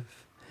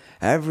motive,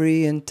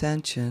 every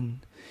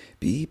intention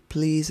be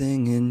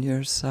pleasing in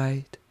your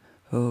sight,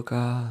 O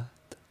God.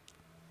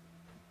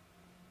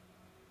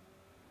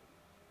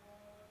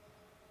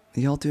 Are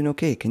y'all doing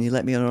okay? Can you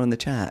let me know in the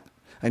chat?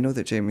 I know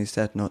that Jamie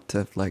said not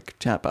to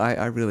chat, but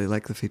I really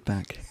like the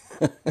feedback.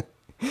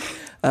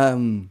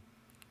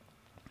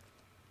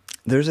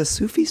 There's a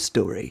Sufi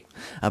story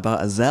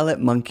about a zealot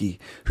monkey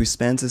who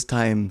spends his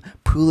time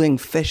pulling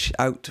fish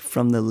out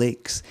from the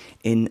lakes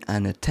in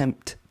an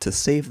attempt to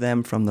save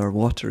them from their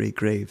watery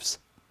graves.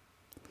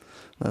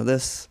 Now,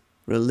 this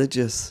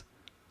religious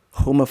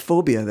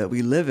homophobia that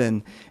we live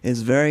in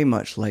is very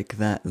much like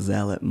that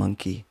zealot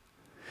monkey.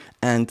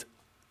 And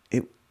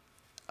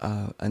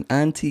an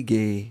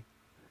anti-gay,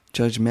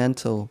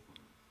 judgmental,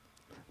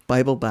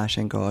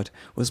 Bible-bashing God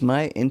was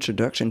my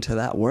introduction to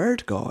that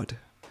word, God.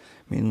 I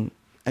mean,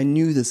 I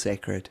knew the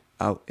sacred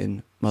out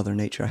in Mother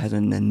Nature. I had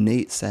an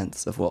innate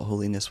sense of what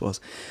holiness was.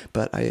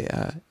 But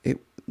the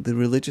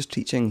religious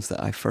teachings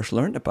that I first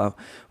learned about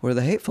were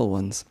the hateful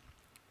ones.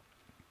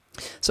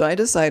 So I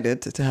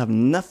decided to have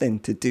nothing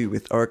to do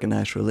with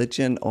organized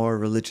religion or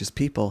religious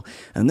people.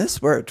 And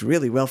this worked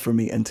really well for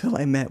me until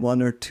I met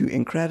one or two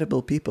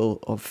incredible people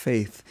of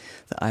faith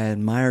that I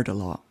admired a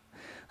lot.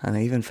 And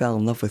I even fell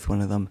in love with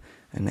one of them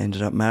and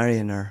ended up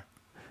marrying her.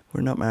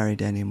 We're not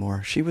married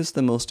anymore. She was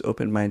the most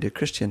open-minded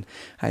Christian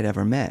I'd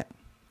ever met.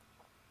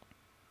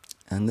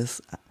 And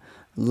this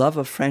love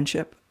of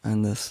friendship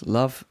and this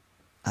love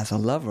as a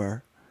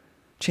lover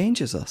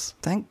changes us.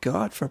 Thank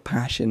God for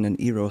passion and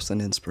eros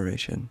and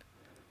inspiration.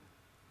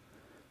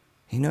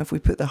 You know, if we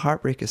put the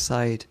heartbreak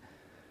aside,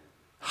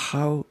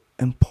 how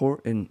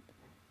important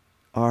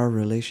are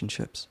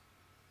relationships?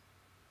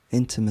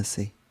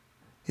 Intimacy.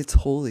 It's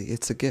holy.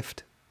 It's a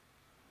gift.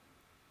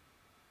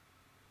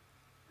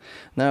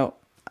 Now,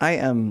 I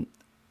am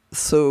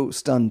so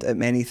stunned at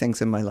many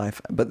things in my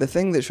life, but the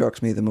thing that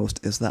shocks me the most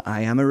is that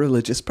I am a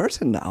religious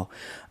person now.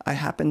 I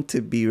happen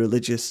to be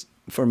religious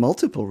for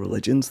multiple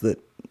religions that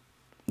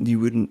you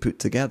wouldn't put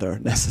together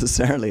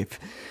necessarily.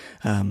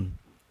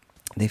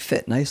 They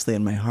fit nicely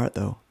in my heart,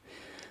 though.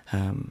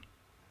 But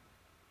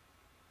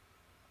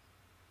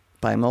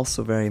I'm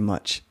also very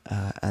much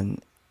an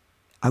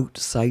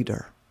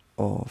outsider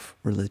of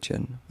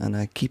religion, and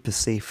I keep a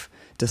safe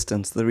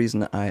distance. The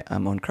reason I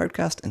am on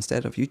Crowdcast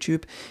instead of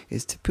YouTube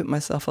is to put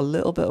myself a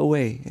little bit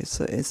away.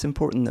 It's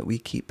important that we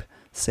keep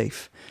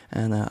safe,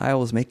 and I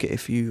always make it,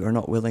 if you are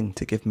not willing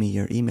to give me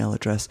your email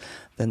address,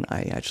 then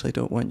I actually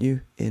don't want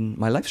you in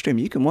my live stream.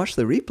 You can watch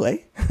the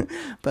replay,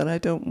 but I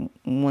don't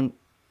want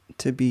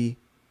to be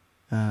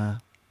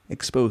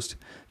exposed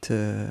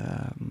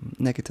to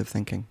negative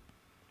thinking.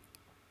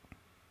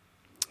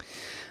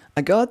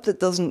 A God that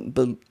doesn't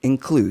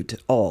include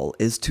all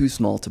is too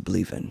small to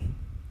believe in.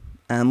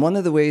 And one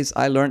of the ways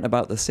I learned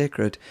about the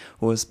sacred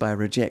was by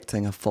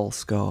rejecting a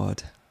false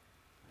God.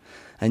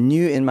 I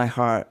knew in my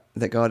heart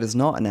that God is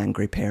not an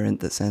angry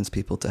parent that sends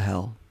people to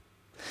hell.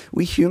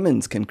 We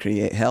humans can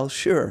create hell,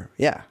 sure,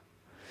 yeah.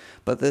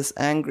 But this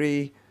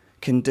angry,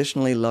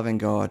 conditionally loving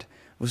God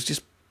was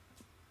just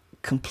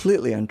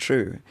completely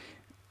untrue.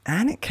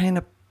 And it kind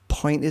of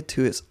pointed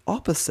to its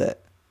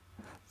opposite,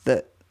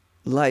 that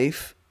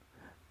life,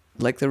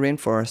 like the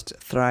rainforest,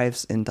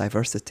 thrives in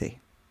diversity.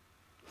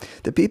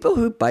 The people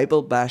who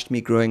Bible bashed me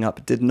growing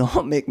up did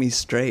not make me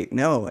straight.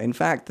 No, in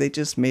fact, they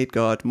just made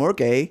God more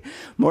gay,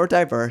 more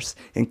diverse,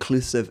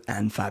 inclusive,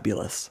 and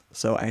fabulous.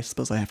 So I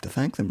suppose I have to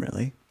thank them,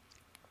 really.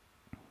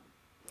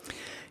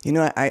 You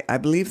know, I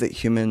believe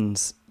that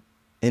humans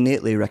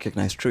innately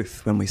recognize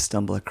truth when we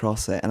stumble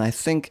across it. And I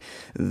think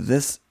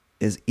this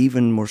is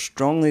even more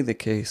strongly the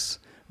case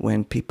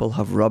when people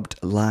have rubbed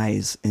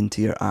lies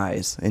into your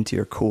eyes, into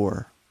your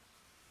core.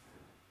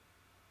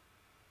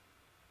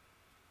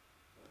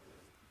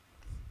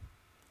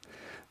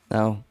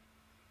 Now,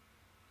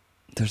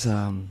 there's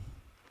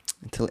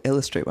to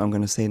illustrate what I'm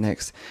going to say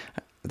next,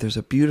 there's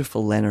a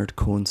beautiful Leonard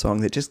Cohen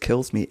song that just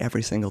kills me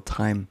every single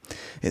time.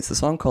 It's a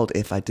song called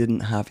If I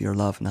Didn't Have Your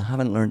Love, and I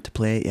haven't learned to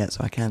play it yet,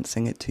 so I can't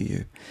sing it to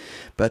you.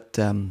 But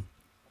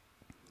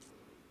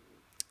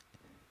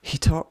he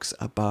talks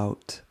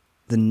about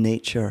the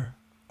nature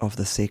of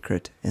the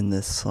sacred in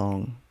this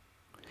song.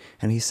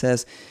 And he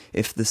says,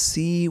 if the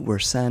sea were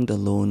sand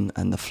alone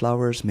and the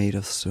flowers made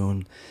of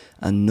stone,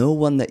 and no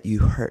one that you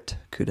hurt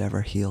could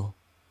ever heal,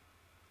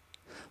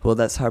 well,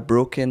 that's how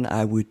broken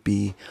I would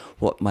be,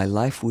 what my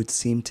life would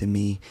seem to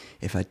me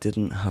if I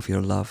didn't have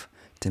your love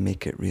to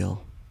make it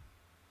real.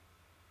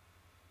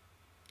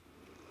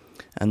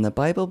 And the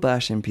Bible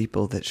bashing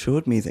people that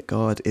showed me that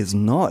God is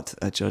not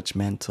a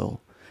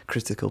judgmental,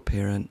 critical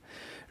parent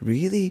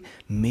really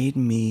made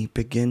me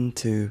begin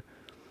to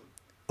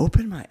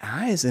open my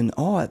eyes in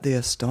awe at the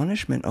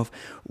astonishment of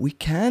we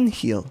can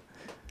heal.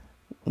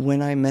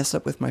 When I mess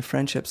up with my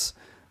friendships,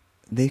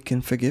 they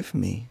can forgive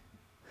me.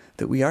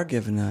 That we are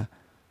given a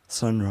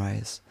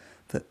sunrise,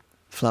 that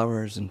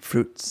flowers and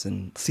fruits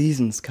and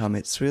seasons come.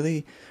 It's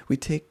really, we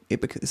take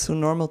it because it's so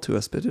normal to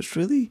us, but it's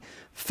really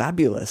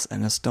fabulous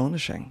and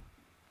astonishing.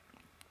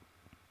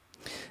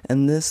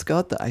 And this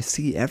God that I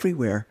see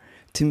everywhere,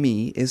 to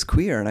me, is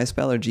queer, and I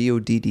spell her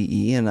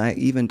Godde, and I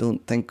even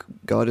don't think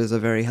God is a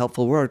very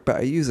helpful word, but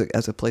I use it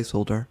as a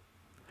placeholder.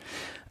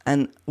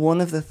 And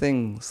one of the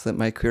things that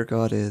my queer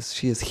God is,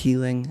 she is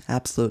healing,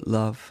 absolute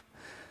love.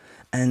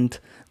 And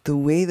the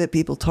way that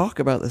people talk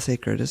about the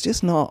sacred is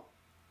just not,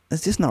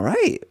 it's just not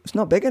right. It's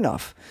not big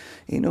enough.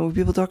 You know, when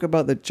people talk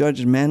about the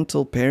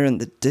judgmental parent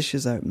that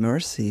dishes out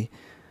mercy,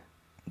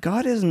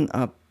 God isn't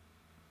a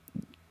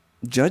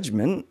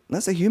judgment.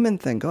 That's a human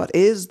thing. God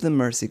is the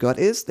mercy. God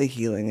is the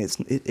healing.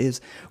 It is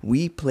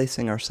we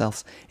placing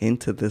ourselves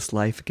into this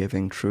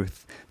life-giving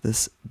truth,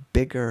 this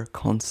bigger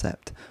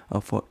concept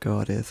of what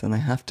God is. And I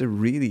have to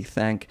really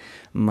thank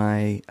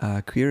my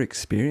queer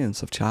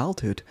experience of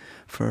childhood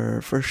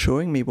for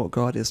showing me what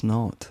God is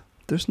not.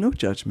 There's no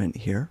judgment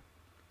here.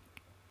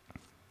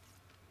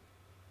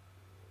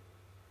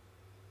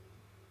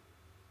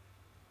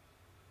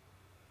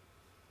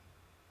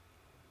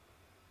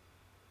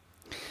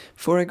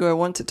 Before I go, I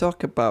want to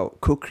talk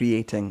about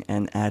co-creating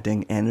and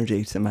adding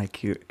energy to my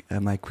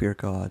queer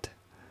God.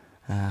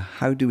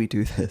 How do we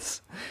do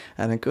this?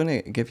 And I'm going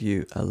to give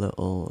you a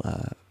little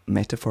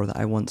metaphor that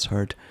I once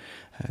heard.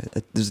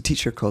 There's a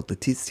teacher called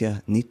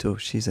Leticia Nito.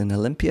 She's in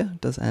Olympia,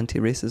 does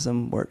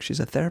anti-racism work. She's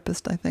a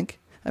therapist, I think.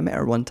 I met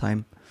her one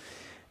time.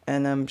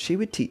 And she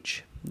would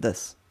teach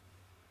this,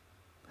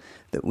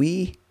 that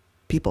we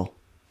people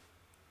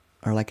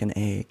are like an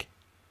egg.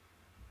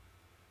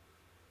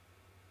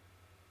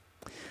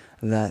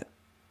 That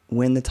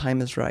when the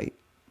time is right,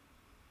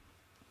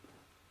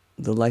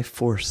 the life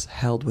force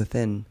held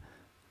within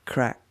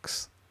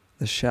cracks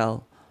the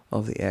shell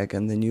of the egg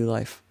and the new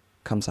life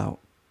comes out.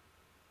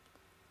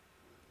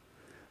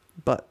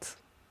 But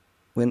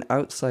when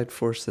outside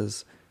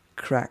forces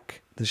crack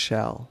the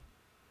shell,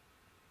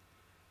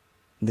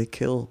 they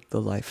kill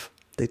the life.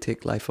 They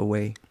take life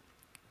away.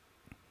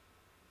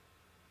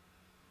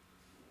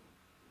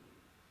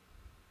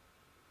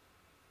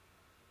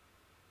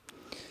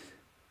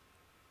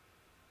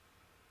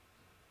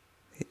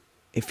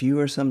 If you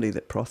are somebody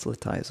that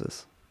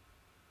proselytizes,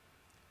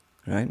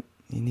 right,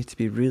 you need to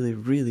be really,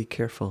 really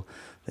careful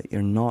that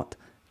you're not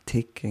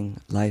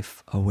taking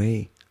life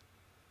away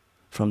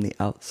from the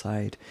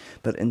outside,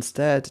 but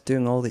instead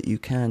doing all that you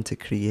can to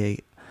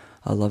create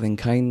a loving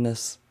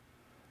kindness,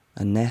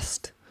 a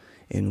nest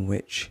in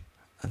which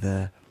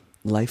the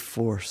life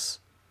force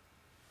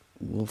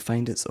will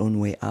find its own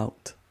way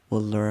out, will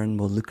learn,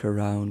 will look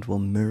around, will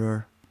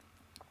mirror.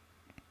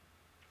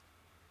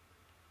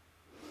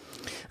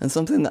 And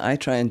something that I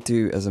try and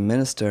do as a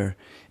minister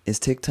is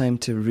take time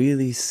to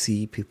really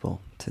see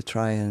people, to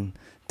try and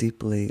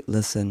deeply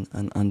listen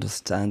and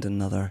understand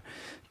another.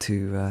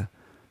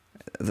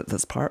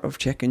 That's part of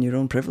checking your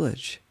own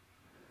privilege.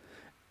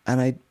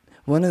 And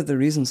one of the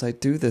reasons I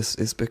do this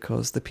is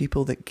because the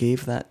people that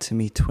gave that to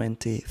me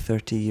 20,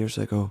 30 years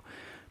ago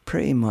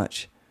pretty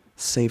much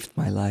saved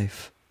my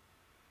life.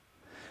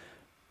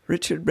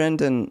 Richard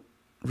Brendan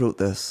wrote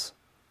this.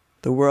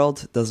 The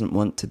world doesn't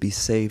want to be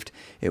saved.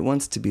 It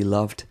wants to be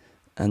loved,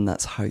 and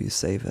that's how you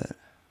save it.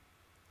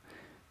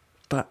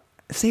 But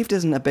saved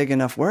isn't a big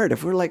enough word.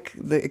 If we're like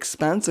the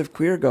expansive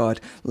queer God,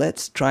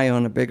 let's try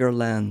on a bigger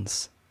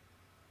lens.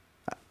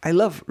 I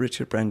love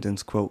Richard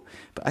Brendan's quote,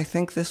 but I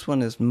think this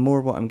one is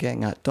more what I'm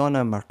getting at.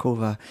 Donna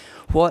Markova,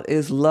 what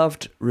is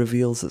loved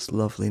reveals its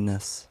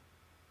loveliness.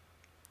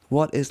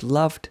 What is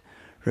loved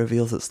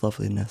reveals its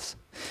loveliness.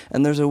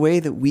 And there's a way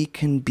that we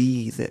can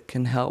be that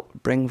can help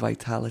bring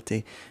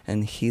vitality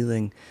and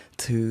healing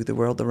to the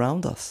world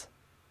around us.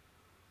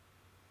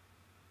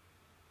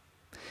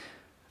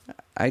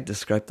 I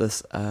describe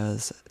this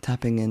as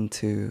tapping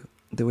into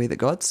the way that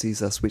God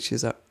sees us, which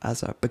is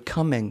as a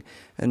becoming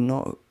and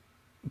not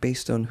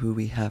based on who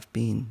we have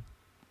been.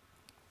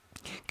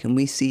 Can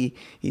we see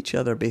each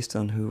other based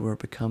on who we're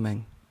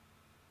becoming?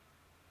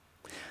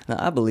 Now,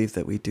 I believe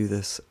that we do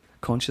this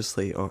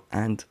consciously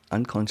and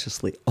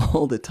unconsciously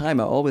all the time.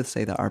 I always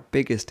say that our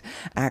biggest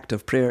act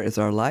of prayer is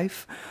our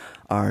life.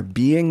 Our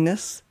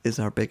beingness is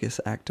our biggest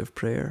act of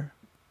prayer.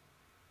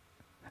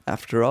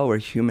 After all, we're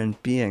human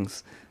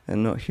beings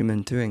and not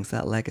human doings.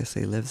 That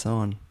legacy lives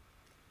on.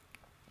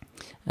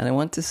 And I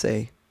want to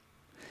say,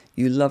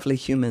 you lovely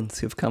humans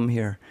who've come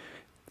here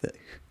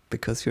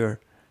because you're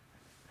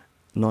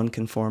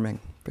non-conforming,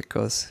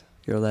 because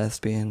you're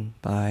lesbian,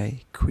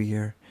 bi,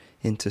 queer,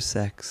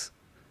 intersex,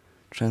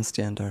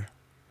 transgender,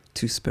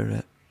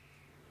 two-spirit,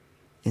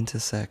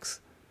 intersex,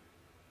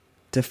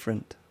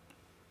 different,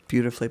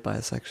 beautifully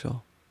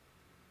bisexual.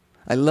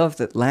 I love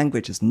that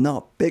language is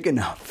not big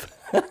enough.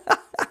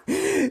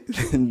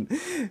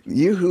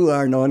 You who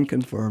are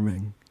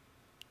non-conforming,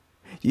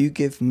 you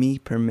give me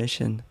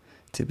permission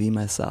to be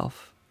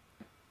myself.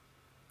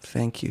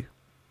 Thank you.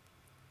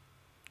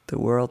 The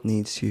world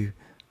needs you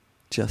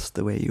just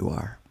the way you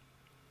are.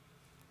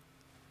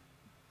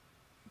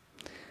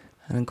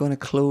 And I'm going to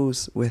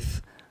close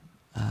with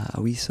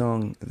a wee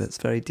song that's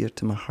very dear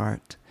to my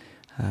heart.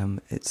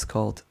 It's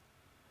called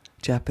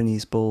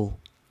Japanese Bowl.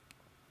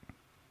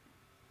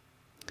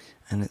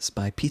 And it's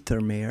by Peter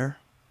Mayer.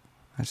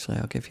 Actually,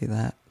 I'll give you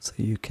that so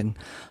you can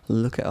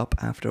look it up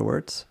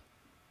afterwards.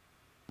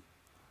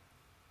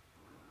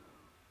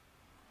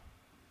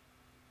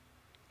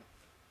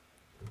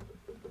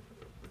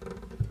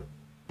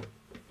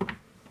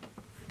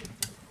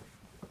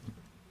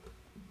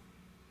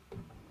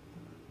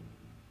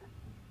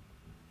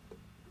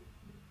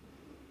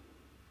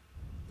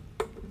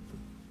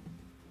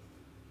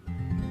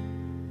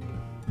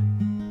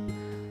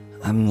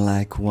 I'm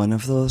like one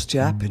of those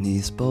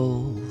Japanese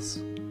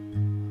bowls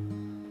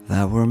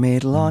that were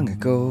made long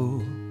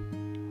ago.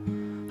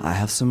 I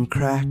have some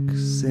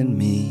cracks in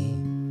me.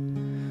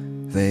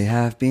 They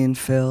have been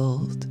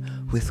filled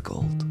with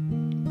gold.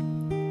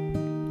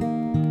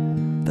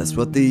 That's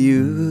what they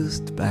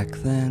used back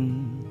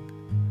then,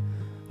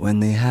 when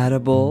they had a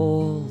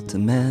bowl to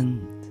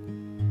mend,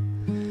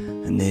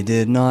 and they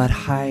did not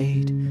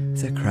hide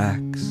the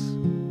cracks.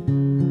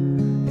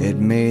 It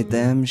made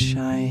them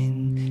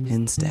shine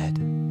instead.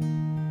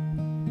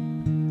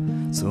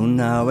 So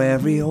now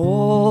every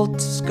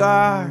old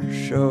scar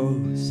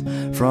shows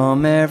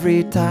from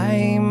every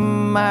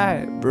time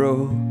I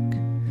broke,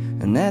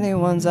 and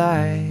anyone's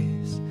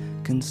eyes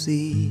can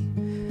see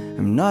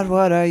I'm not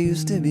what I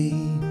used to be.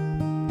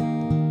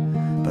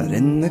 But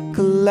in the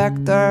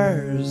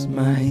collector's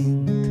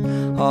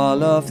mind,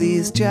 all of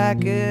these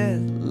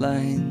jagged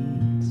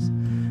lines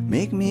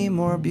make me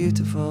more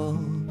beautiful,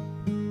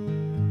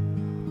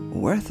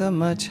 worth a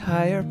much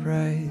higher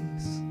price.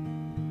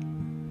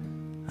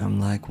 I'm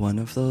like one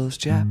of those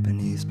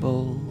Japanese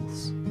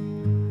bowls.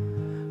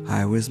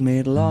 I was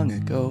made long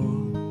ago.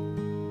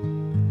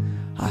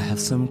 I have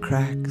some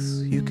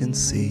cracks you can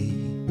see.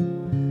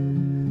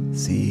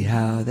 See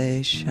how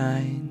they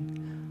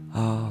shine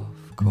of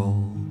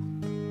gold.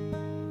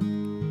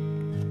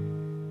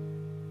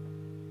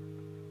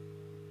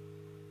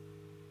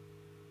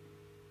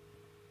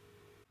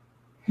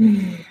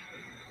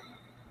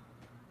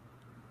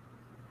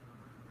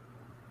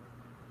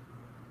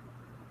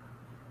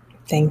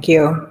 Thank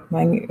you.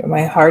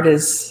 My heart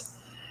is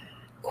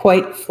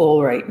quite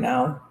full right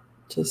now,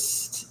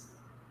 just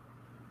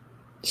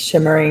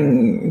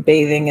shimmering,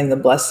 bathing in the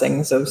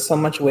blessings of so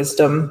much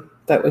wisdom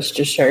that was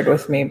just shared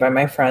with me by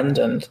my friend.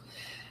 And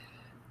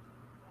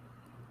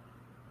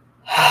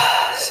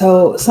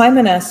so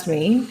Simon asked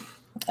me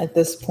at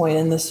this point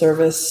in the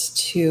service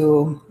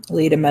to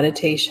lead a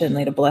meditation,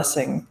 lead a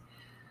blessing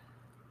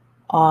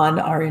on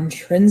our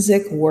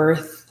intrinsic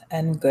worth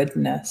and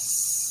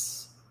goodness.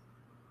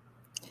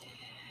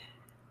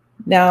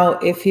 Now,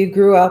 if you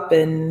grew up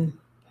in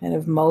kind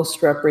of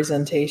most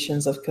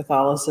representations of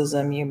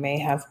Catholicism, you may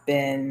have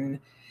been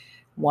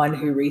one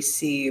who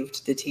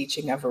received the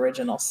teaching of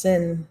original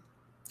sin.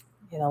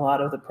 In a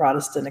lot of the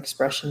Protestant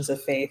expressions of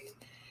faith,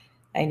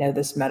 I know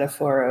this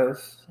metaphor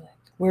of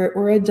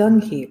we're a dung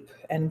heap,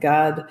 and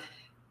God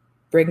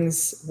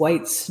brings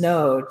white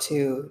snow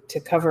to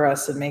cover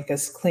us and make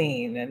us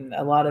clean, and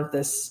a lot of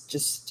this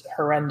just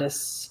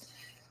horrendous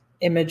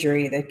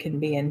imagery that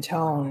can be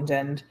intoned.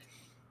 And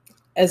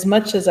as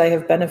much as I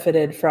have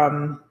benefited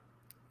from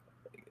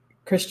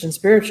Christian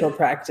spiritual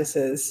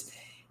practices,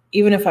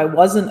 even if I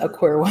wasn't a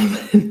queer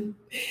woman,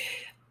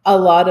 a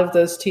lot of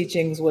those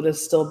teachings would have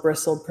still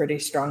bristled pretty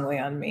strongly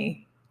on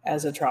me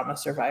as a trauma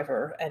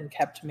survivor and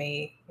kept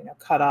me,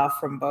 cut off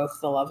from both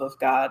the love of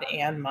God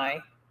and my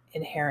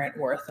inherent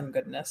worth and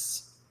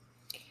goodness.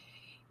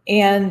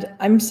 And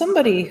I'm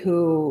somebody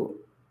who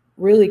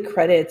really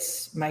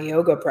credits my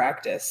yoga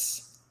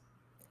practice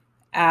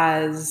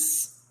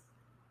as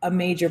a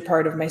major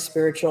part of my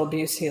spiritual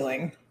abuse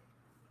healing.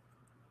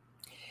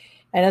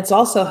 And it's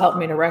also helped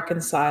me to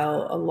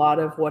reconcile a lot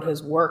of what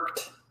has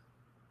worked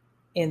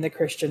in the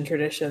Christian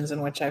traditions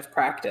in which I've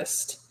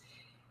practiced,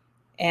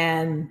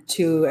 and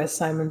to, as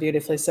Simon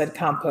beautifully said,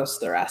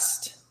 compost the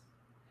rest,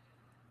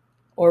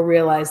 or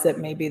realize that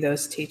maybe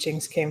those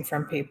teachings came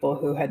from people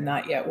who had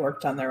not yet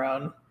worked on their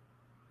own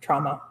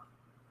trauma.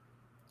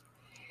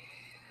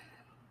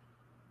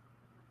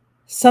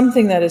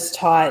 something that is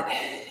taught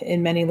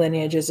in many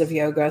lineages of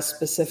yoga,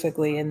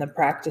 specifically in the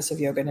practice of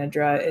Yoga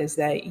Nidra, is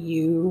that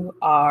you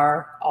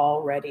are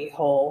already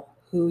whole.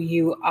 Who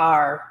you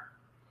are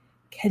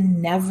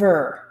can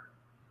never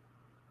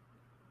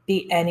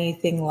be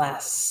anything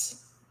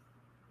less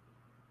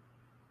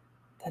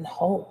than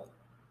whole.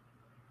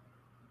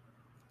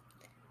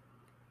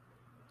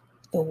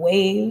 The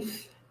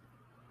wave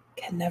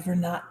can never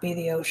not be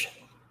the ocean.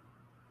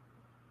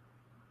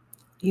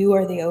 You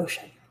are the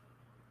ocean.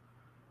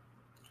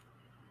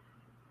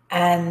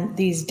 And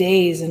these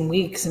days and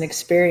weeks and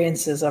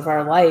experiences of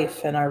our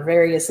life and our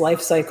various life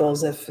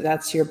cycles, if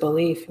that's your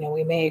belief,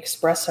 we may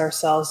express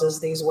ourselves as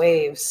these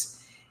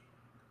waves,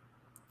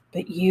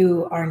 but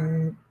you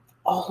are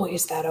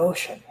always that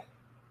ocean.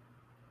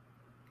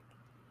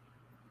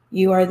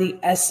 You are the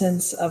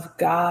essence of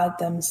God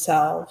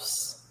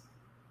themselves,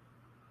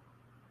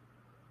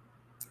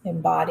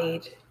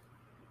 embodied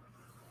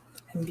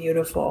and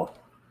beautiful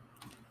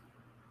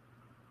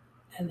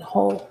and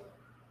whole.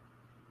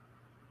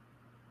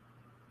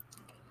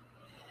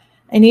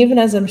 And even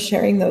as I'm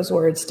sharing those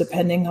words,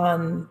 depending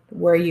on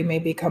where you may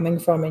be coming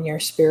from in your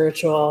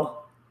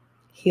spiritual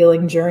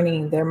healing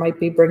journey, there might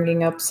be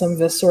bringing up some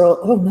visceral,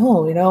 oh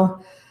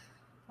no,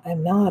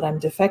 I'm not, I'm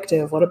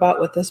defective. What about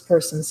what this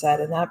person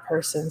said and that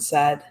person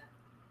said?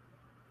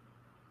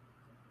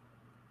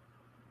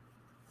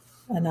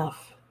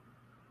 Enough.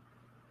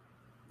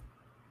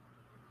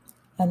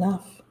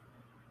 Enough.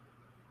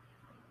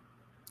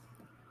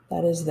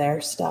 That is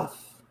their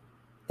stuff,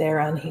 their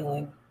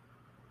unhealing.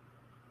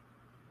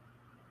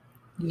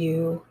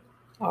 You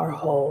are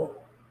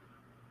whole.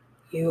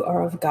 You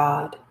are of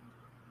God.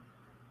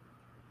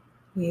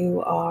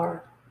 You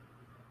are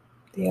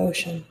the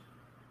ocean.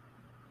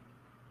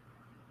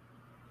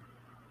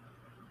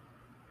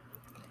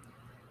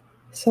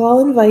 So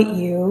I'll invite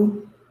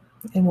you,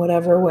 in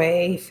whatever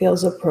way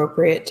feels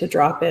appropriate, to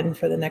drop in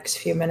for the next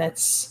few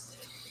minutes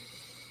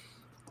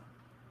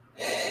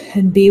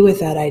and be with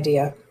that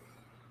idea.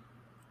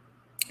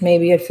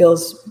 Maybe it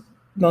feels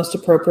most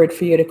appropriate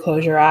for you to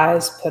close your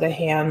eyes, put a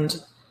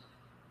hand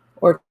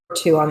or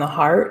two on the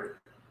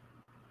heart.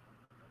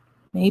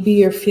 Maybe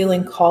you're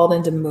feeling called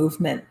into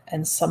movement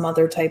and some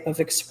other type of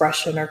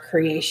expression or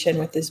creation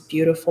with this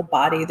beautiful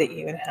body that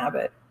you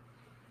inhabit.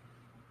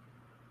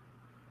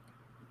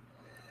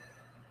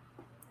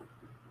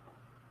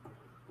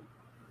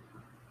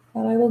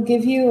 And I will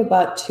give you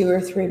about 2 or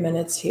 3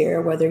 minutes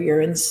here, whether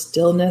you're in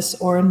stillness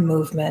or in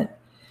movement,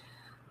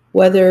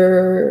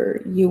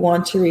 whether you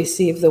want to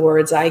receive the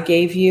words I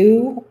gave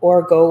you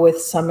or go with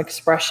some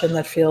expression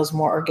that feels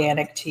more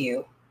organic to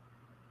you.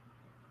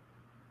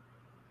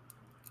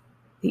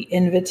 The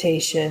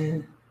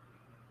invitation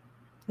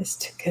is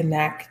to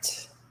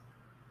connect,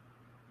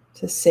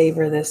 to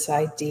savor this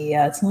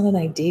idea. It's not an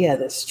idea,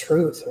 this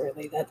truth,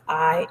 really, that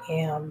I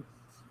am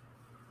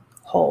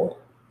whole.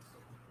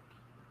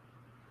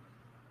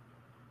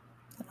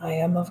 I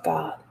am of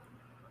God.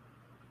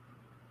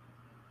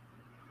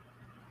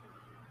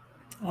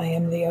 I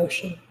am the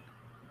ocean.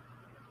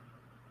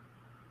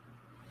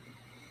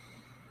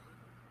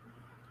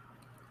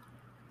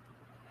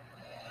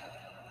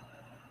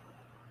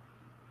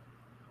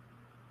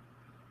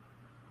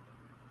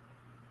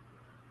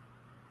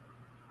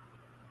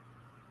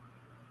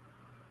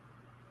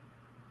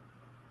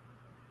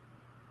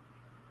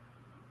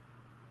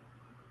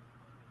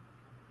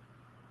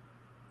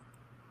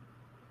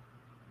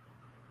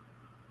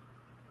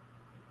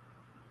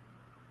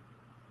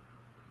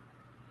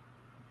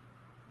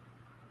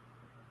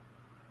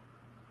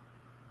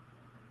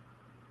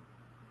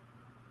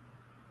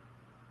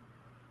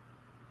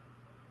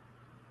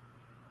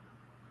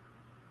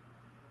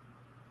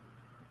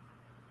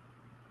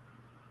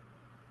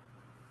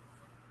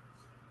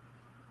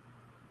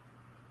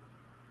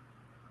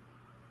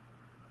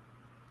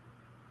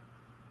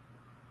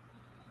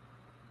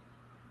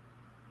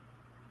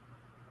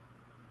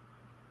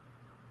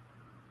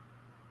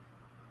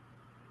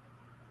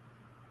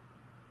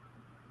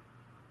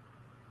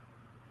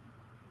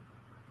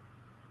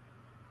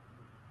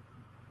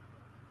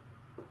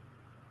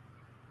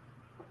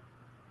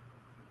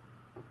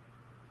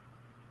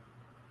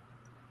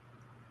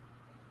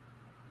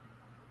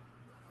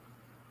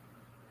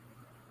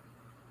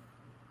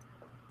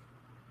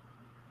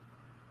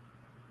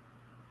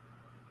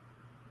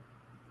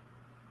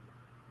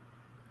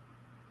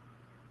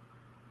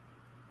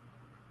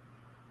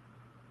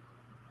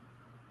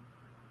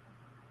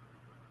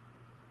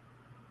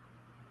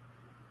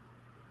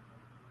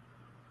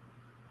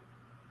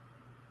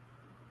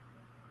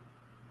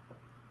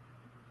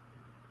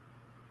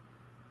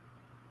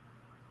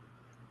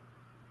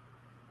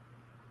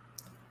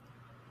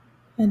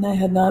 And I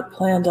had not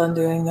planned on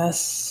doing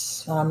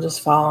this. I'm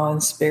just following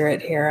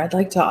spirit here. I'd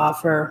like to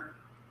offer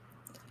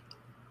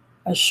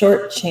a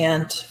short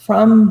chant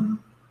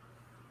from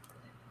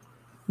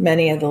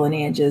many of the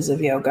lineages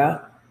of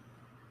yoga.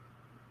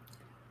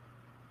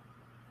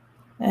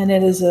 And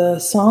it is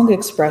a song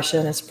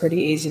expression. It's pretty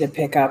easy to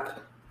pick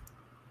up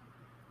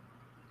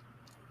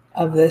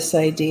of this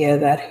idea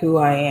that who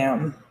I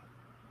am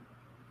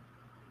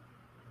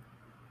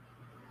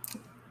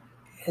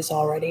is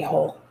already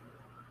whole.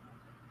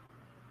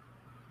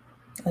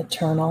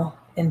 Eternal,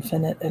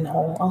 infinite, and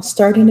whole. I'll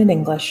start in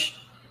English,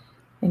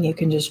 and you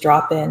can just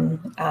drop in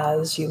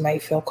as you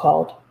might feel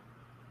called.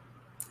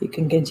 You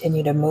can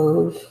continue to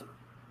move,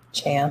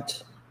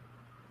 chant,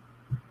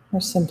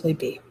 or simply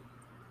be.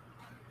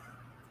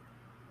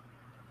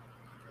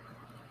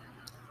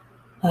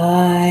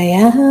 I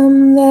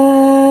am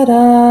that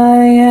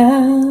I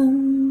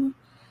am.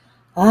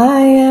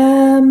 I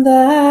am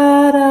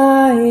that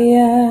I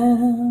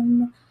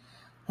am.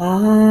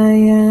 I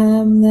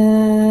am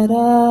that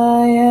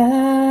I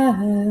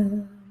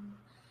am.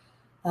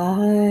 I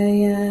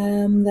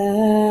am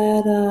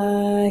that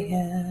I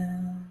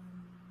am.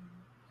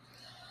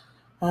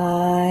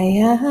 I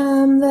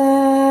am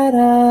that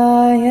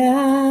I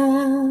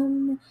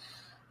am.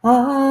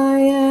 I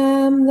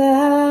am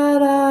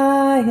that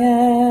I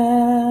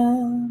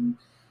am.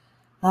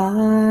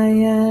 I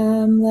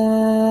am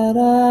that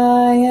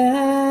I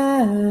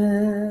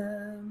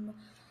am.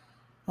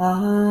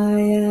 I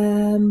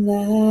am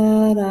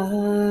that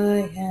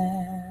I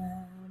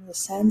am. The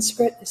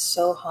Sanskrit is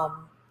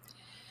Soham.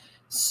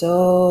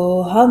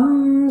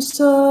 Soham,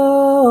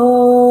 Soham.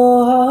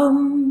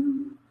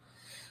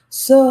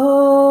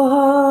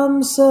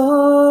 Soham, Soham.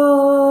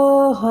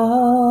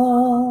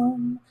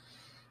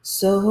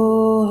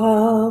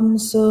 Soham,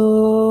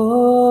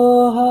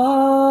 Soham.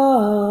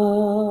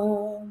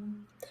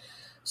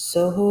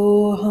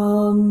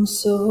 Soham,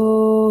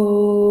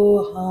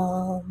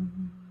 Soham.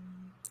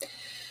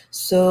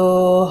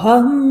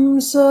 Soham,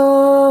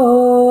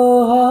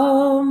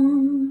 Soham.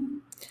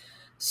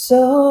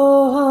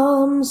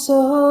 Soham,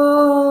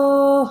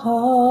 Soham.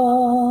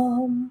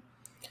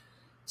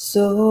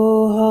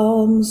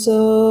 Soham,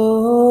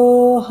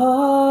 Soham.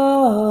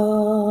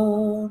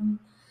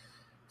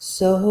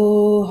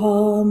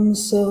 Soham,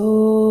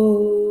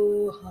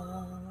 Soham.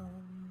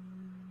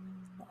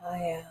 I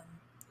am.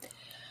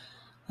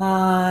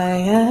 I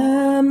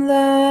am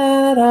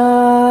that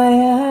I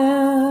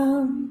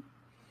am.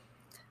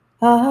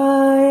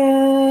 I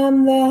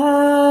am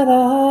that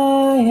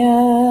I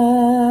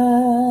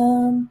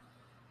am.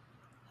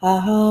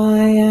 I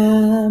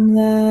am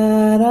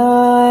that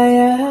I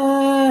am.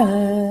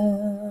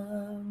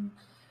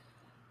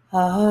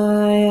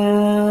 I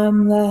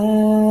am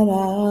that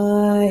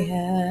I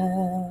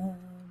am.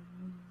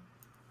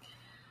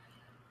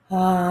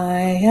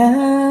 I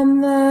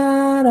am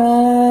that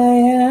I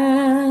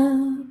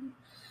am.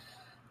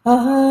 I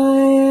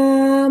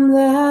am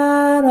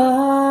that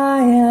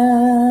I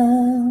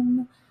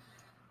am.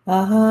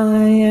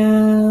 I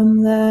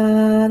am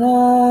that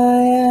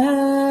I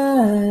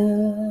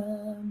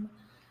am.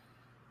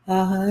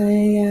 I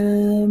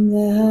am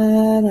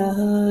that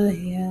I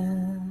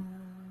am.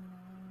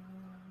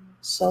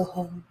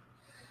 Soham.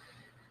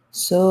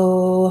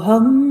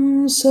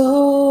 Soham,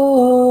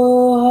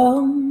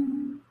 Soham.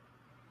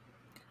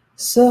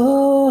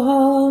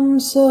 Soham,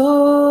 Soham.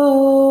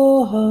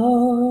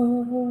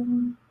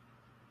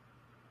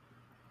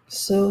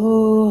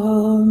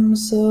 Soham,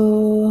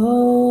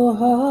 Soham.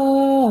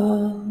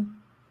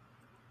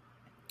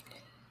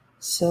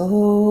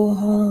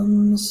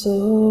 Soham,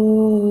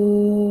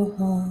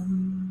 Soham.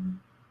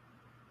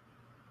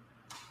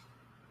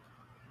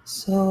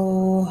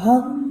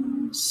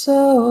 Soham,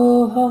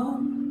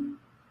 Soham.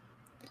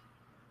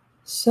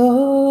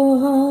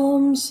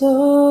 Soham,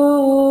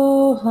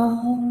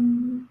 Soham.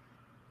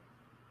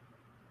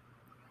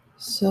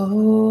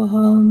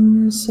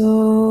 Soham,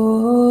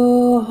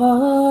 Soham.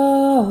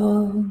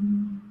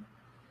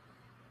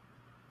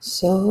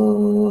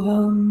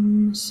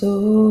 Soham, Soham.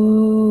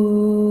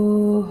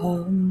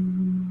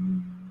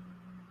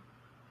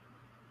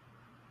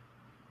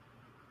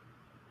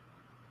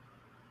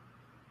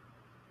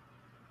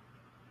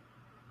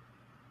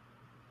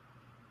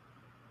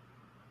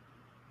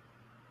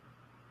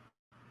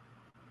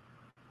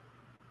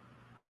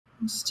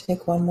 Just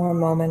take one more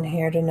moment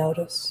here to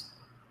notice.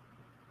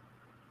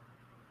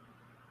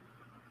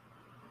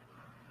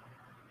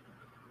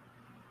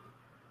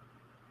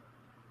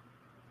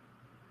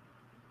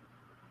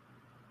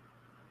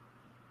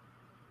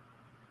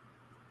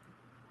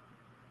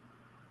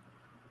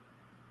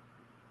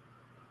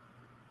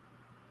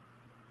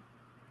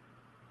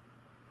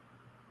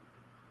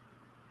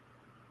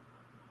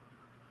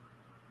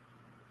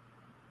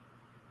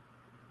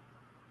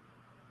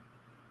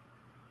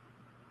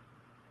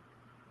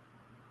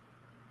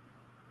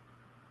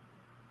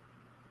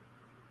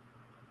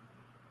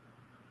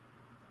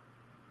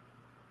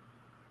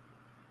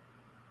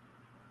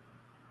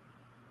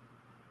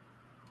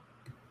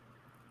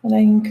 And I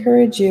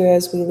encourage you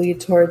as we lead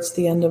towards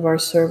the end of our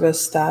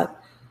service that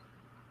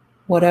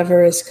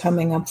whatever is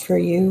coming up for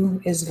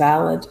you is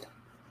valid.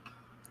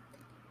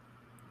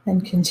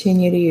 And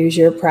continue to use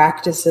your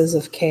practices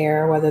of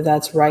care, whether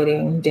that's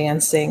writing,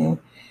 dancing,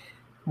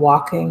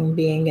 walking,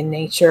 being in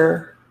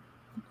nature,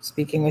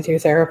 speaking with your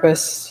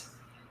therapist,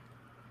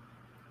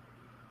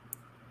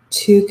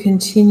 to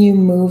continue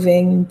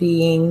moving,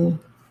 being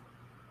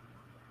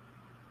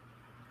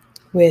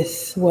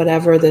with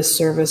whatever this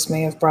service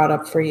may have brought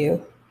up for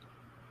you.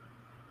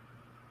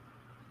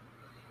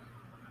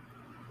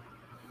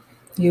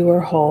 You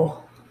are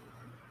whole.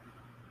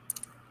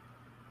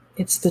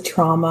 It's the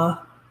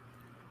trauma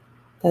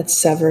that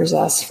severs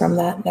us from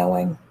that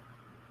knowing.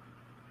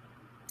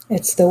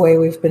 It's the way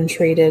we've been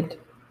treated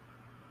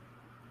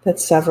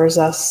that severs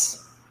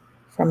us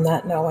from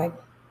that knowing.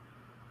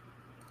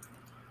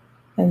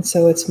 And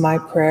so it's my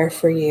prayer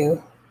for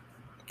you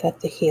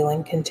that the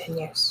healing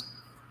continues.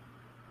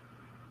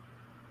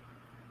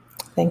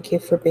 Thank you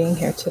for being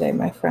here today,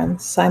 my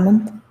friends.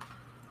 Simon?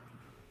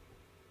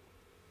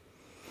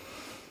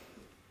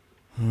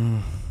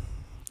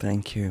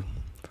 Thank you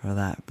for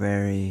that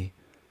very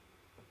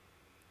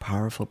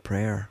powerful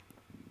prayer.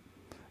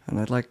 And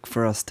I'd like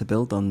for us to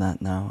build on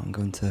that now. I'm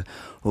going to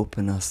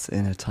open us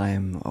in a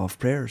time of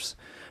prayers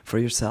for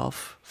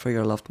yourself, for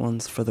your loved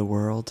ones, for the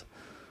world.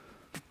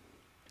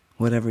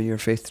 Whatever your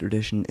faith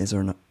tradition is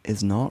or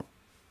is not,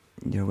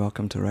 you're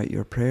welcome to write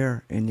your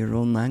prayer in your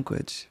own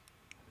language.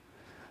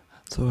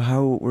 So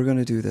how we're going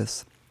to do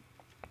this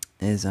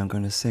is I'm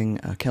going to sing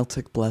a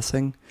Celtic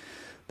blessing.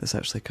 This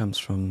actually comes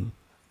from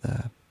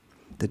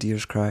the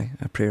Deer's Cry,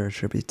 a prayer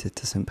attributed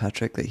to St.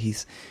 Patrick, that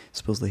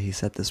supposedly he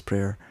said this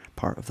prayer,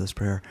 part of this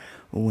prayer,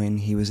 when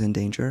he was in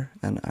danger.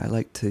 And I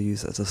like to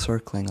use it as a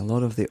circling. A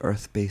lot of the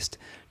earth-based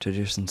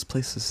traditions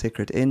place the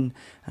sacred in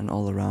and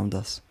all around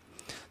us.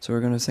 So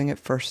we're going to sing it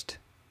first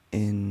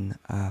in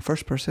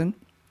first person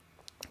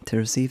to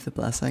receive the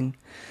blessing,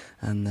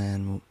 and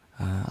then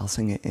I'll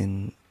sing it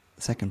in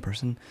second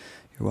person.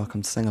 You're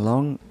welcome to sing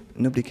along.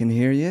 Nobody can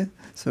hear you,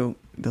 so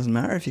it doesn't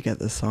matter if you get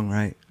this song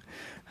right.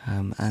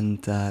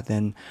 And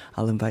then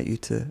I'll invite you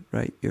to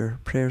write your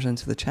prayers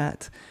into the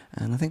chat.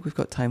 And I think we've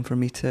got time for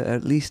me to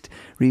at least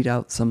read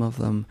out some of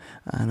them.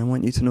 And I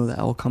want you to know that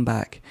I'll come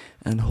back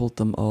and hold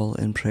them all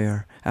in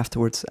prayer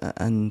afterwards.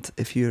 And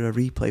if you're a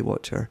replay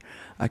watcher,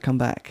 I come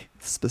back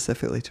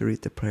specifically to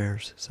read the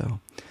prayers. So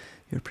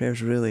your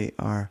prayers really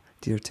are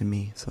dear to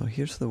me. So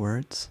here's the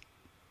words.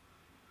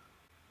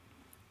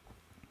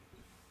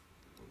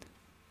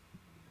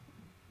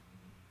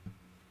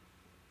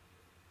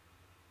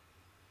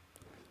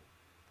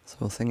 So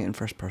we'll sing it in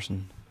first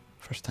person,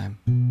 first time.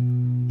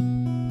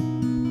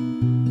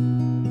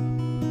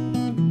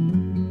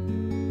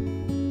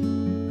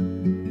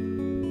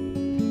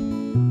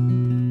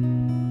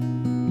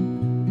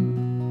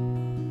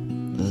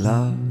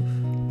 Love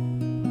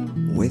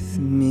with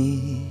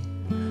me,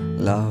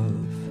 love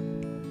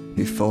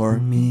before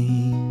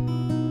me,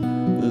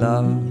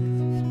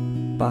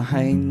 love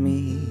behind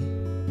me,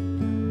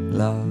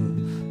 love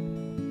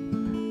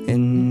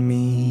in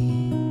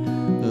me,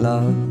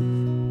 love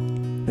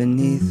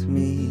beneath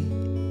me,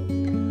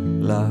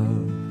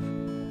 love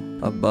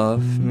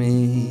above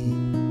me,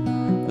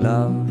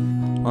 love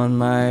on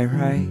my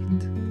right,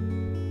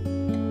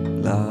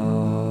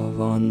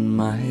 love on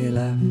my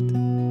left,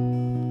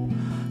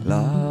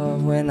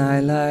 love when I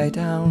lie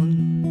down,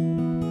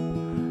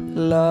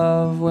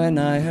 love when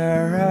I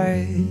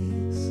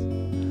arise,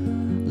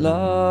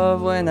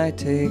 love when I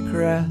take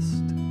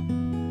rest,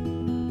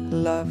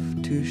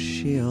 love to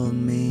shield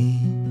me.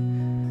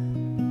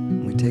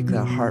 We take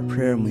that heart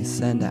prayer and we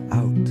send it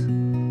out.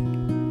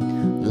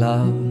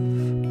 Love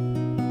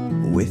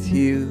with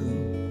you,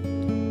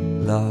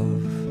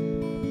 love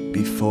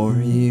before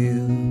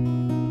you,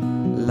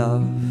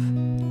 love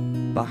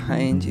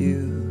behind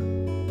you,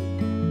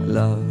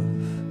 love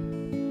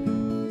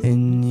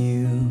in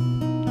you,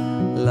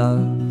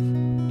 love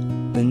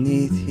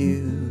beneath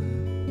you,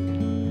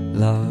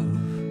 love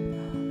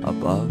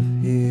above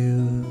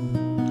you,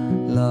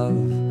 love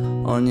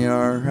on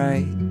your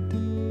right,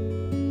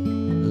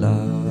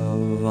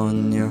 love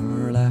on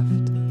your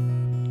left,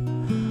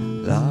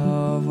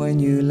 love when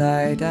you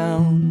lie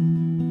down,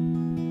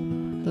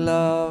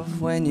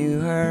 love when you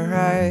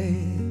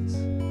arise,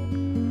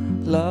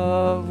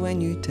 love when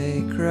you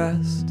take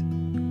rest,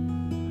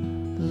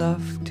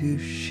 love to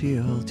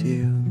shield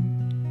you.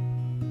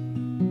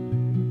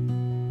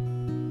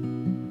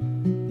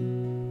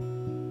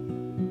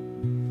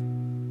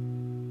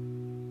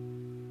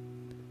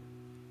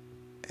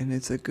 And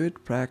it's a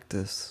good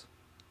practice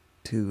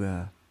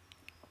to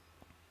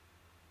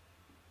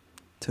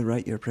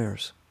write your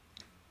prayers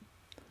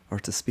or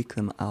to speak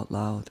them out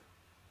loud.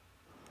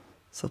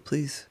 So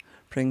please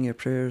bring your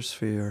prayers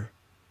for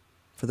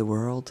the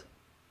world.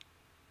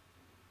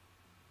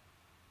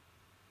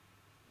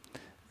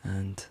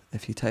 And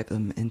if you type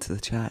them into the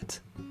chat,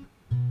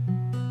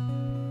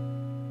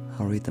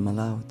 I'll read them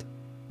aloud.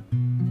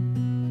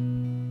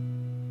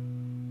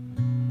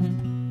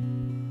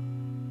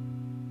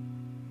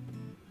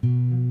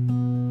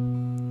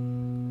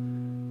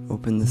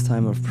 Open this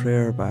time of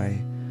prayer by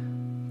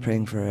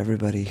praying for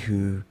everybody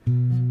who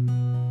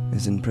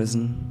is in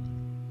prison,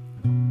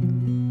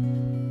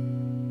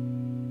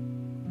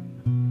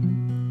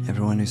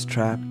 everyone who's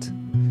trapped,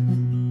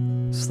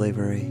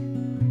 slavery.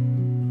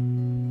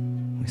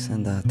 We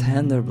send a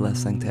tender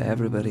blessing to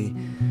everybody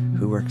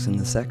who works in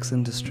the sex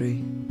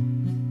industry.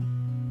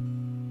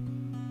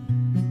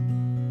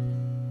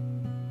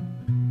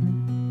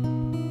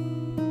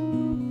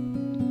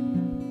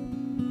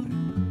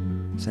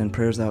 Send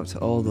prayers out to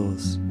all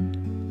those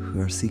who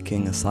are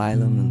seeking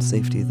asylum and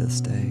safety this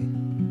day.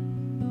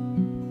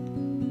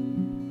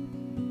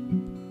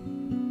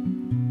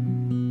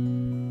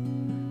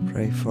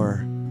 Pray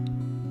for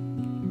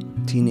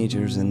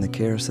teenagers in the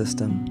care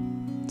system,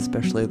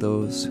 especially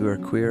those who are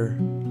queer.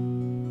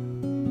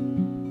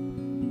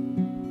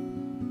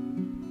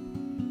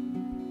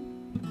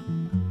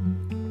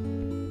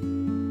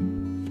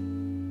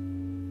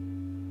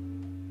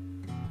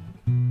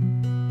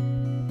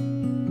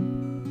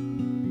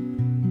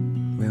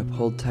 We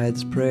uphold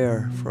Tide's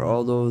prayer for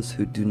all those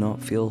who do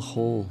not feel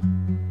whole.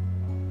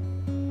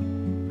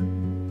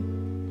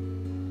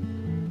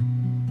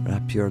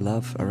 Wrap your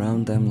love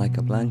around them like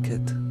a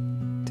blanket,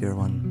 dear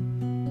one.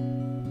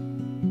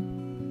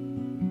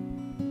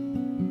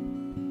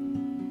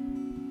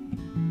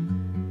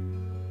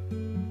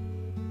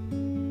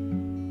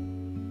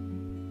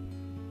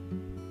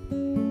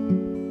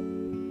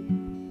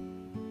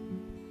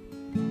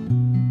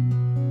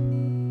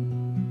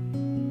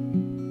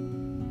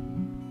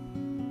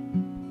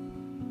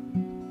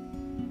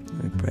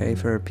 We pray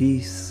for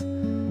peace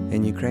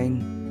in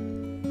Ukraine.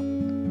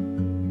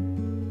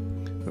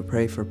 We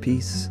pray for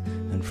peace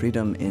and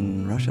freedom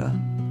in Russia.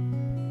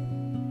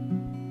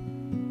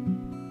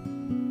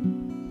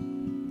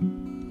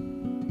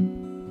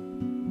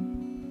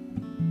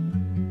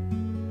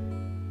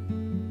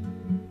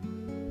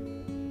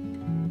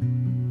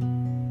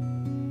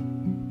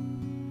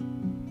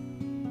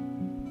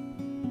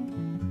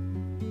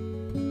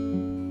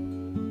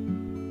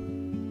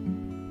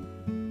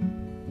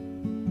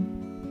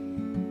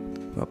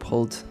 We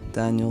uphold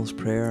Daniel's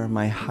prayer,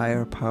 my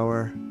higher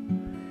power.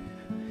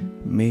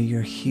 May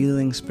your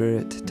healing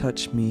spirit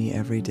touch me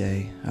every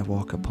day I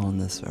walk upon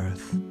this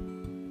earth.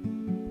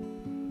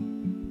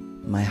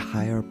 My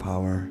higher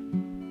power,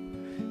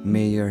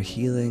 may your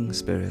healing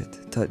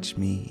spirit touch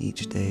me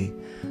each day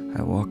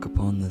I walk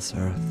upon this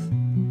earth.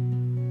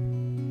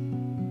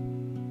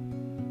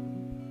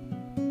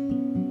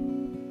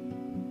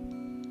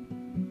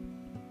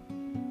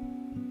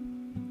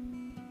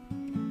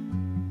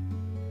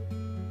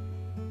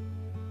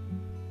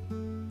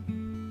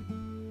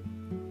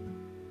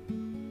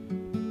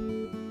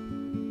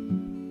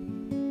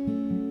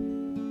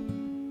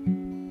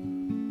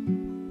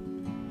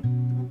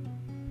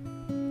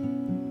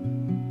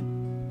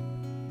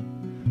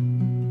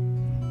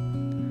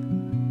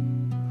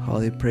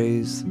 Holly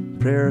prays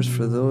prayers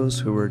for those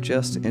who were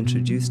just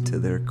introduced to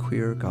their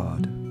queer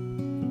God.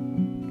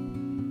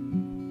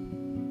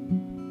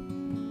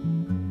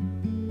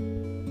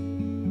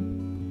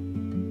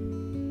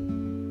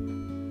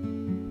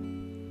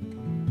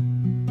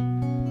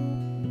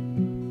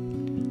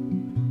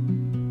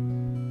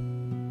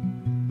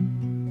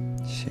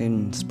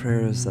 Shane's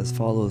prayers as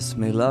follows: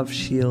 may love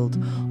shield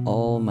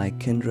all my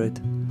kindred,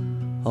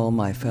 all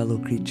my fellow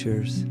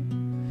creatures,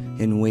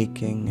 in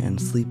waking and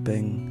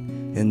sleeping,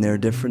 in their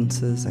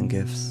differences and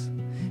gifts.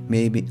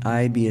 May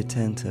I be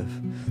attentive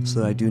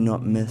so I do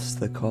not miss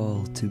the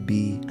call to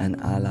be an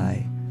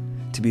ally,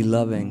 to be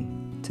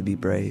loving, to be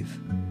brave.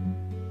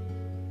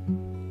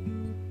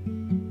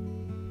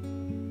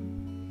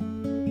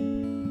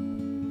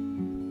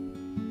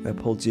 We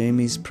uphold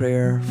Jamie's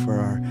prayer for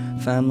our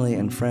family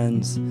and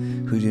friends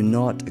who do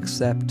not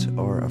accept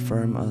or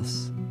affirm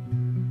us,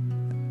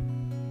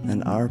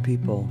 and our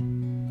people.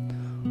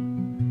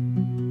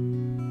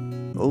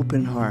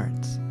 Open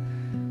hearts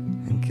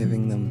and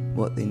giving them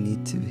what they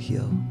need to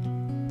heal.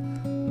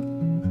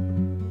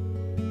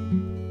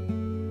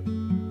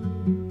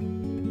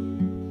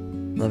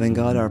 Loving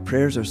God, our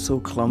prayers are so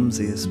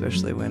clumsy,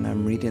 especially when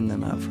I'm reading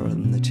them out for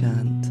them, the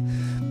chant,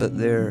 but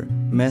their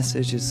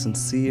message is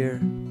sincere.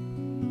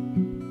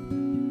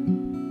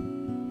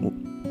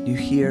 You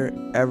hear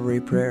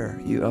every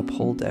prayer, you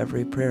uphold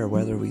every prayer,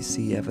 whether we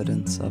see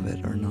evidence of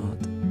it or not.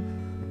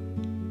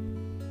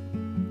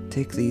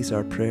 Take these,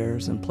 our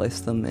prayers, and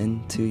place them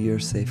into your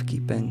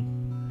safekeeping.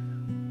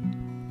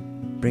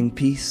 Bring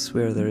peace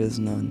where there is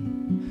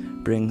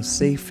none. Bring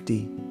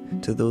safety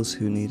to those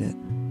who need it.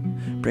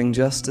 Bring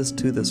justice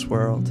to this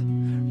world.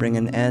 Bring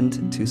an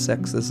end to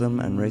sexism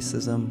and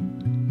racism.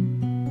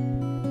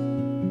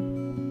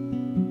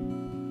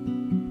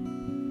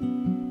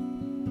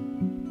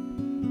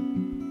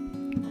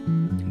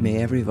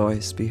 May every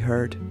voice be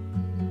heard,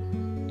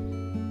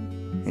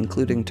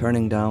 including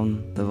turning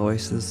down the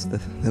voices,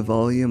 the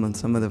volume on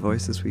some of the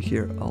voices we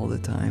hear all the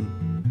time.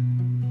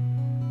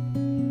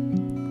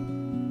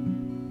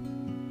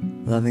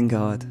 Loving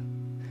God,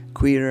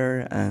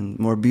 queerer and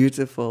more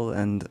beautiful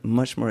and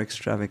much more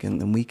extravagant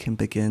than we can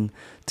begin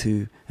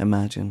to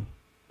imagine.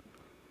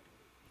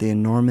 The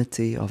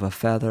enormity of a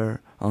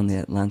feather on the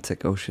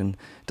Atlantic Ocean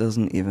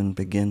doesn't even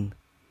begin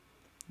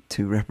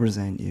to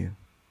represent you.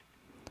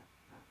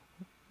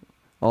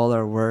 All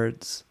our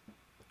words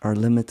are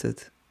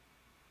limited,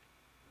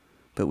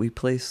 but we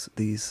place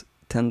these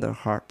tender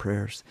heart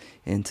prayers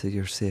into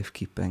your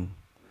safekeeping.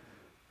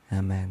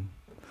 Amen.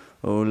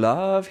 Oh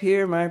love,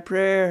 hear my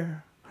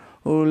prayer.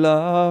 Oh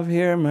love,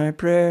 hear my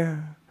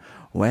prayer.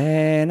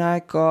 When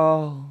I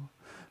call,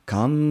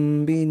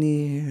 come be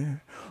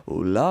near. Oh,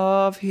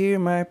 love, hear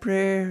my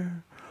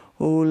prayer.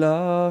 Oh,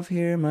 love,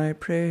 hear my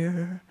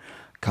prayer.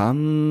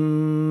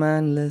 Come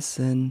and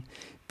listen,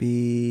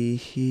 be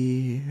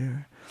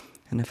here.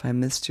 And if I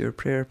missed your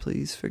prayer,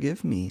 please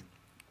forgive me.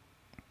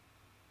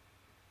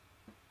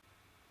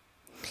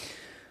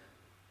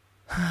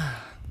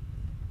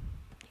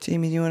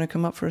 Jamie, do you want to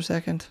come up for a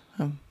second?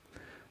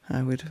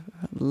 I would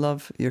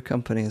love your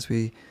company as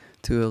we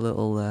do a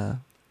little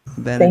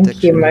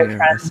benediction my here,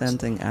 friend.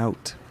 ascending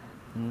out.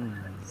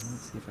 Let's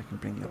see if I can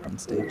bring you up on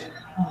stage.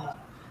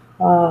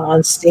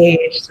 On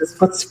stage, the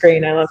split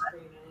screen, I love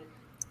it.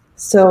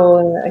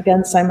 So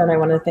again, Simon, I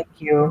want to thank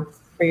you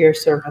for your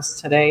service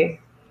today.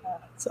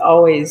 It's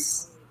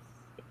always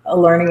a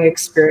learning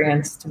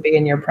experience to be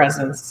in your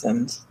presence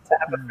and to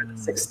have it for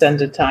this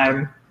extended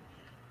time.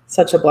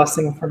 Such a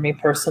blessing for me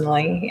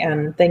personally.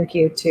 And thank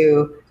you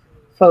to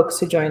folks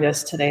who joined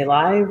us today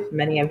live.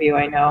 Many of you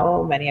I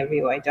know, many of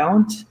you I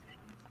don't.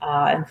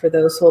 And for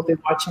those who will be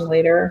watching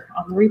later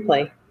on the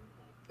replay,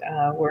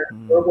 we're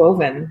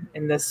woven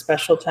in this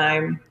special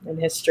time in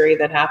history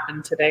that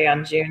happened today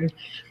on June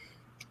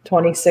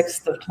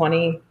 26th of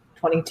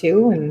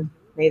 2022. And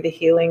may the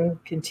healing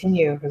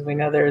continue, because we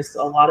know there's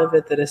a lot of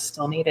it that is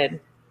still needed.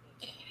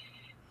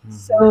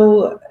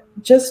 So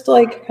just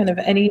like kind of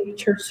any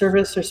church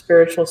service or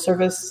spiritual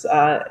service,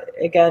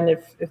 again,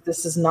 if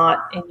this is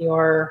not in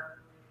your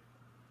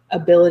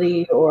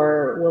ability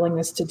or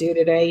willingness to do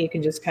today, you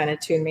can just kind of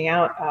tune me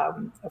out.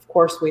 Of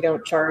course, we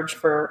don't charge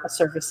for a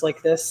service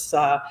like this,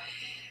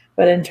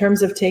 but in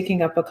terms of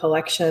taking up a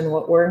collection,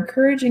 what we're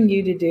encouraging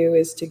you to do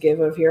is to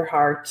give of your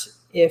heart,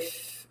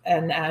 if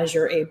and as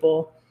you're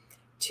able,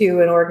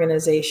 to an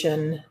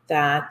organization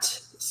that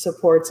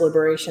supports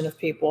liberation of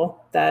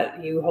people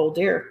that you hold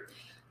dear.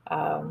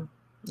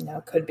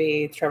 It could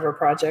be Trevor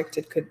Project.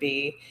 It could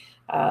be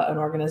an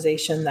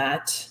organization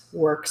that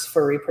works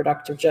for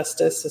reproductive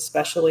justice,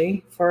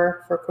 especially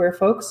for queer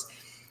folks.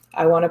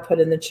 I want to put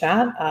in the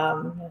chat,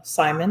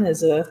 Simon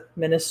is a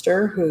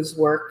minister whose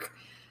work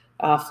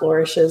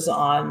flourishes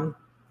on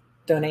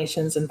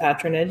donations and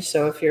patronage.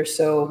 So if you're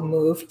so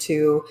moved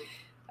to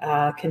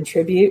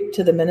contribute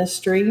to the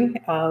ministry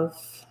of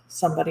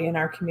somebody in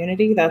our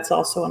community, that's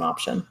also an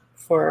option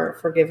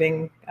for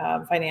giving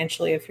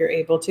financially if you're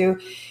able to.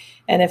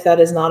 And if that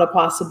is not a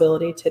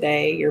possibility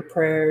today, your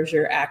prayers,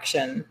 your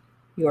action,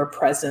 your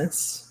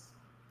presence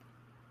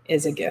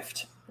is a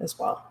gift as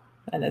well.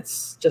 And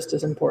it's just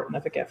as important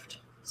of a gift.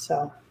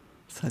 So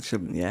such a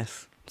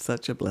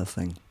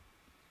blessing.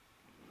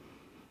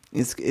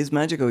 It's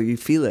magical. You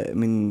feel it. I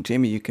mean,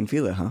 Jamie, you can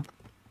feel it, huh?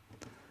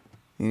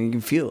 You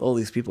can feel all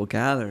these people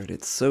gathered.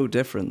 It's so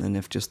different than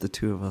if just the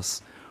two of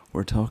us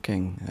were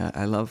talking.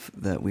 I love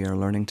that we are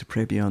learning to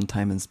pray beyond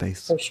time and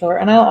space. For sure.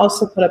 And I'll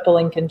also put up a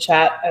link in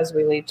chat as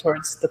we lead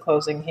towards the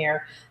closing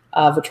here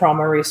of a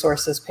trauma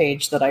resources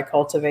page that I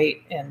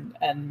cultivate and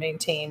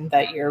maintain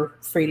that you're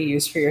free to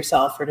use for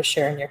yourself or to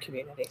share in your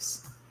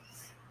communities.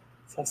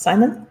 So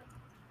Simon?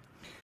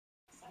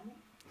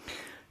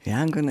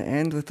 Yeah, I'm going to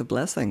end with a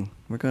blessing.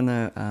 We're going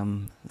to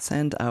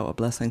send out a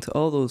blessing to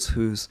all those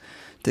whose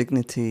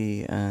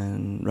dignity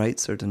and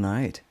rights are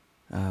denied.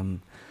 And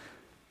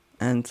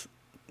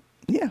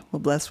yeah, we'll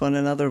bless one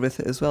another with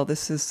it as well.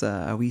 This is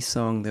a wee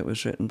song that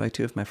was written by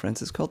two of my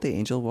friends. It's called The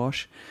Angel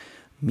Wash,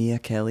 Mia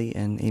Kelly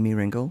and Amy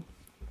Ringle.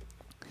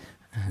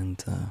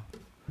 And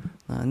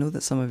I know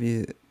that some of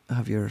you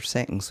have your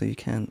settings so you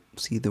can't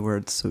see the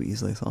words so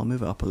easily, so I'll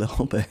move it up a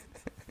little bit.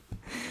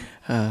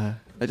 I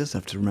just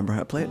have to remember how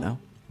to play it now.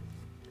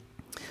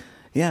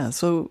 Yeah,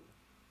 so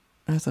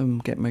as I'm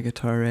getting my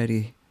guitar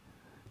ready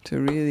to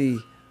really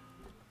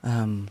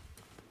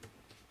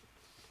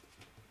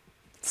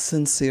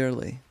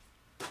sincerely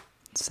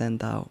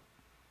send out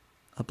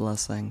a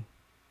blessing.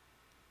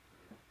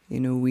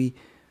 You know, we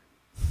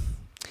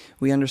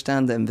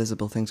understand that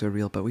invisible things are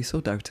real, but we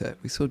so doubt it.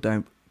 We so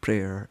doubt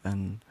prayer.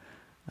 And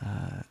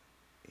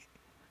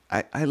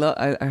I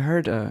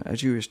heard a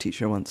Jewish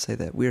teacher once say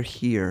that we're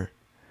here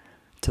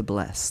to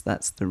bless.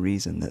 That's the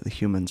reason that the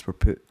humans were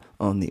put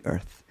on the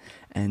earth.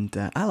 And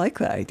I like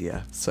that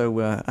idea.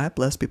 So I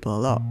bless people a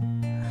lot.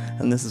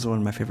 And this is one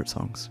of my favorite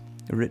songs,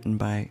 written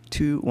by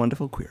two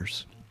wonderful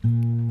queers.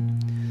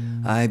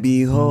 I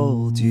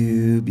behold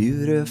you,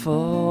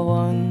 beautiful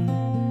one.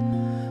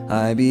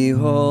 I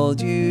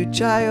behold you,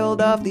 child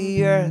of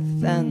the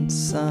earth and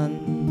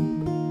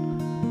sun.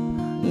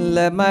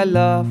 Let my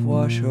love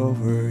wash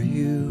over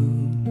you.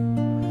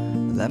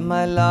 Let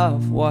my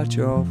love watch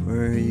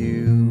over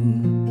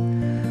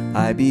you.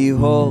 I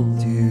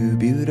behold you,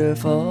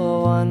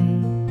 beautiful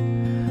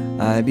one.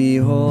 I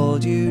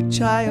behold you,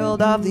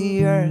 child of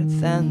the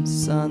earth and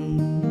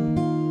sun.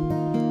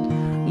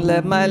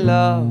 Let my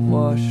love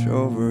wash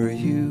over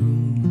you.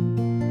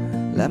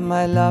 Let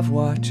my love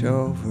watch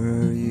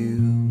over you.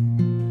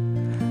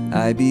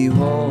 I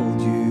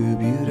behold you,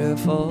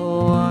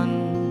 beautiful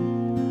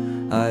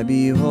one. I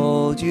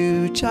behold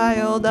you,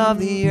 child of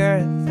the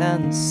earth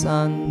and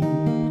sun.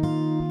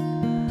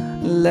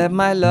 Let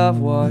my love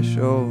wash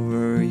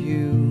over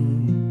you.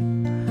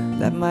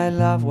 Let my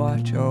love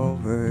watch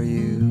over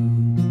you.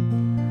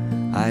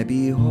 I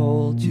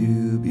behold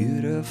you,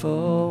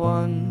 beautiful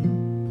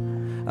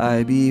one.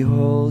 I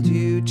behold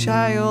you,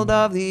 child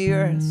of the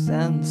earth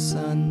and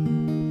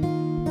sun.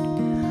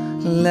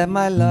 Let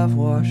my love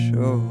wash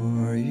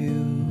over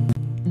you.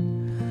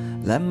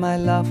 Let my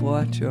love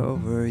watch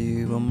over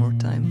you. One more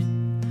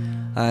time.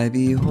 I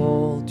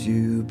behold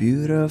you,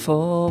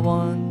 beautiful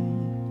one.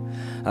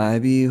 I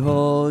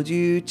behold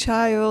you,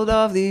 child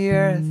of the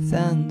earth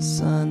and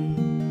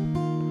sun.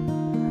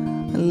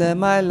 Let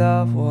my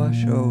love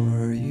wash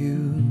over you.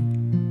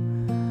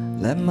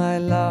 Let my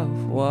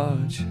love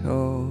watch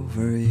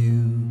over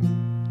you.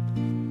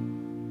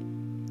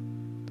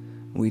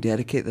 We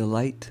dedicate the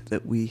light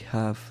that we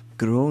have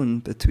grown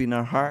between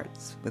our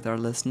hearts with our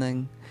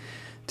listening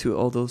to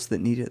all those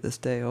that need it this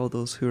day, all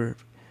those who are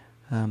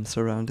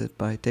surrounded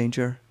by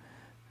danger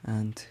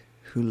and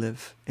who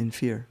live in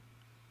fear.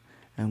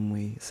 And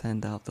we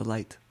send out the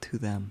light to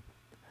them.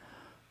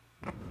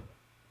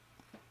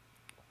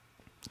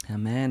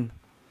 Amen.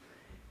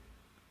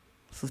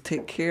 So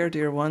take care,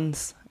 dear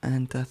ones,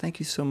 and thank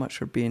you so much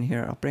for being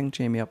here. I'll bring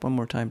Jamie up one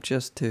more time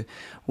just to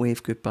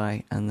wave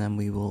goodbye, and then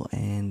we will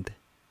end.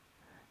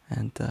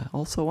 And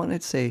also I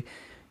wanted to say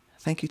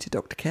thank you to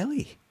Dr.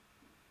 Kelly.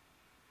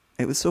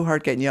 It was so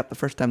hard getting you up the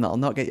first time that I'll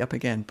not get you up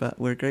again, but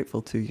we're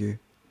grateful to you.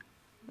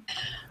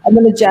 I'm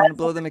going to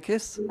blow them a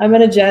kiss. I'm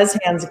going to jazz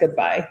hands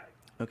goodbye.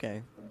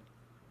 Okay.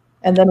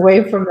 And then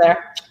wave from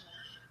there.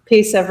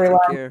 Peace, everyone.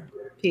 Take care.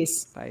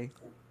 Peace. Bye.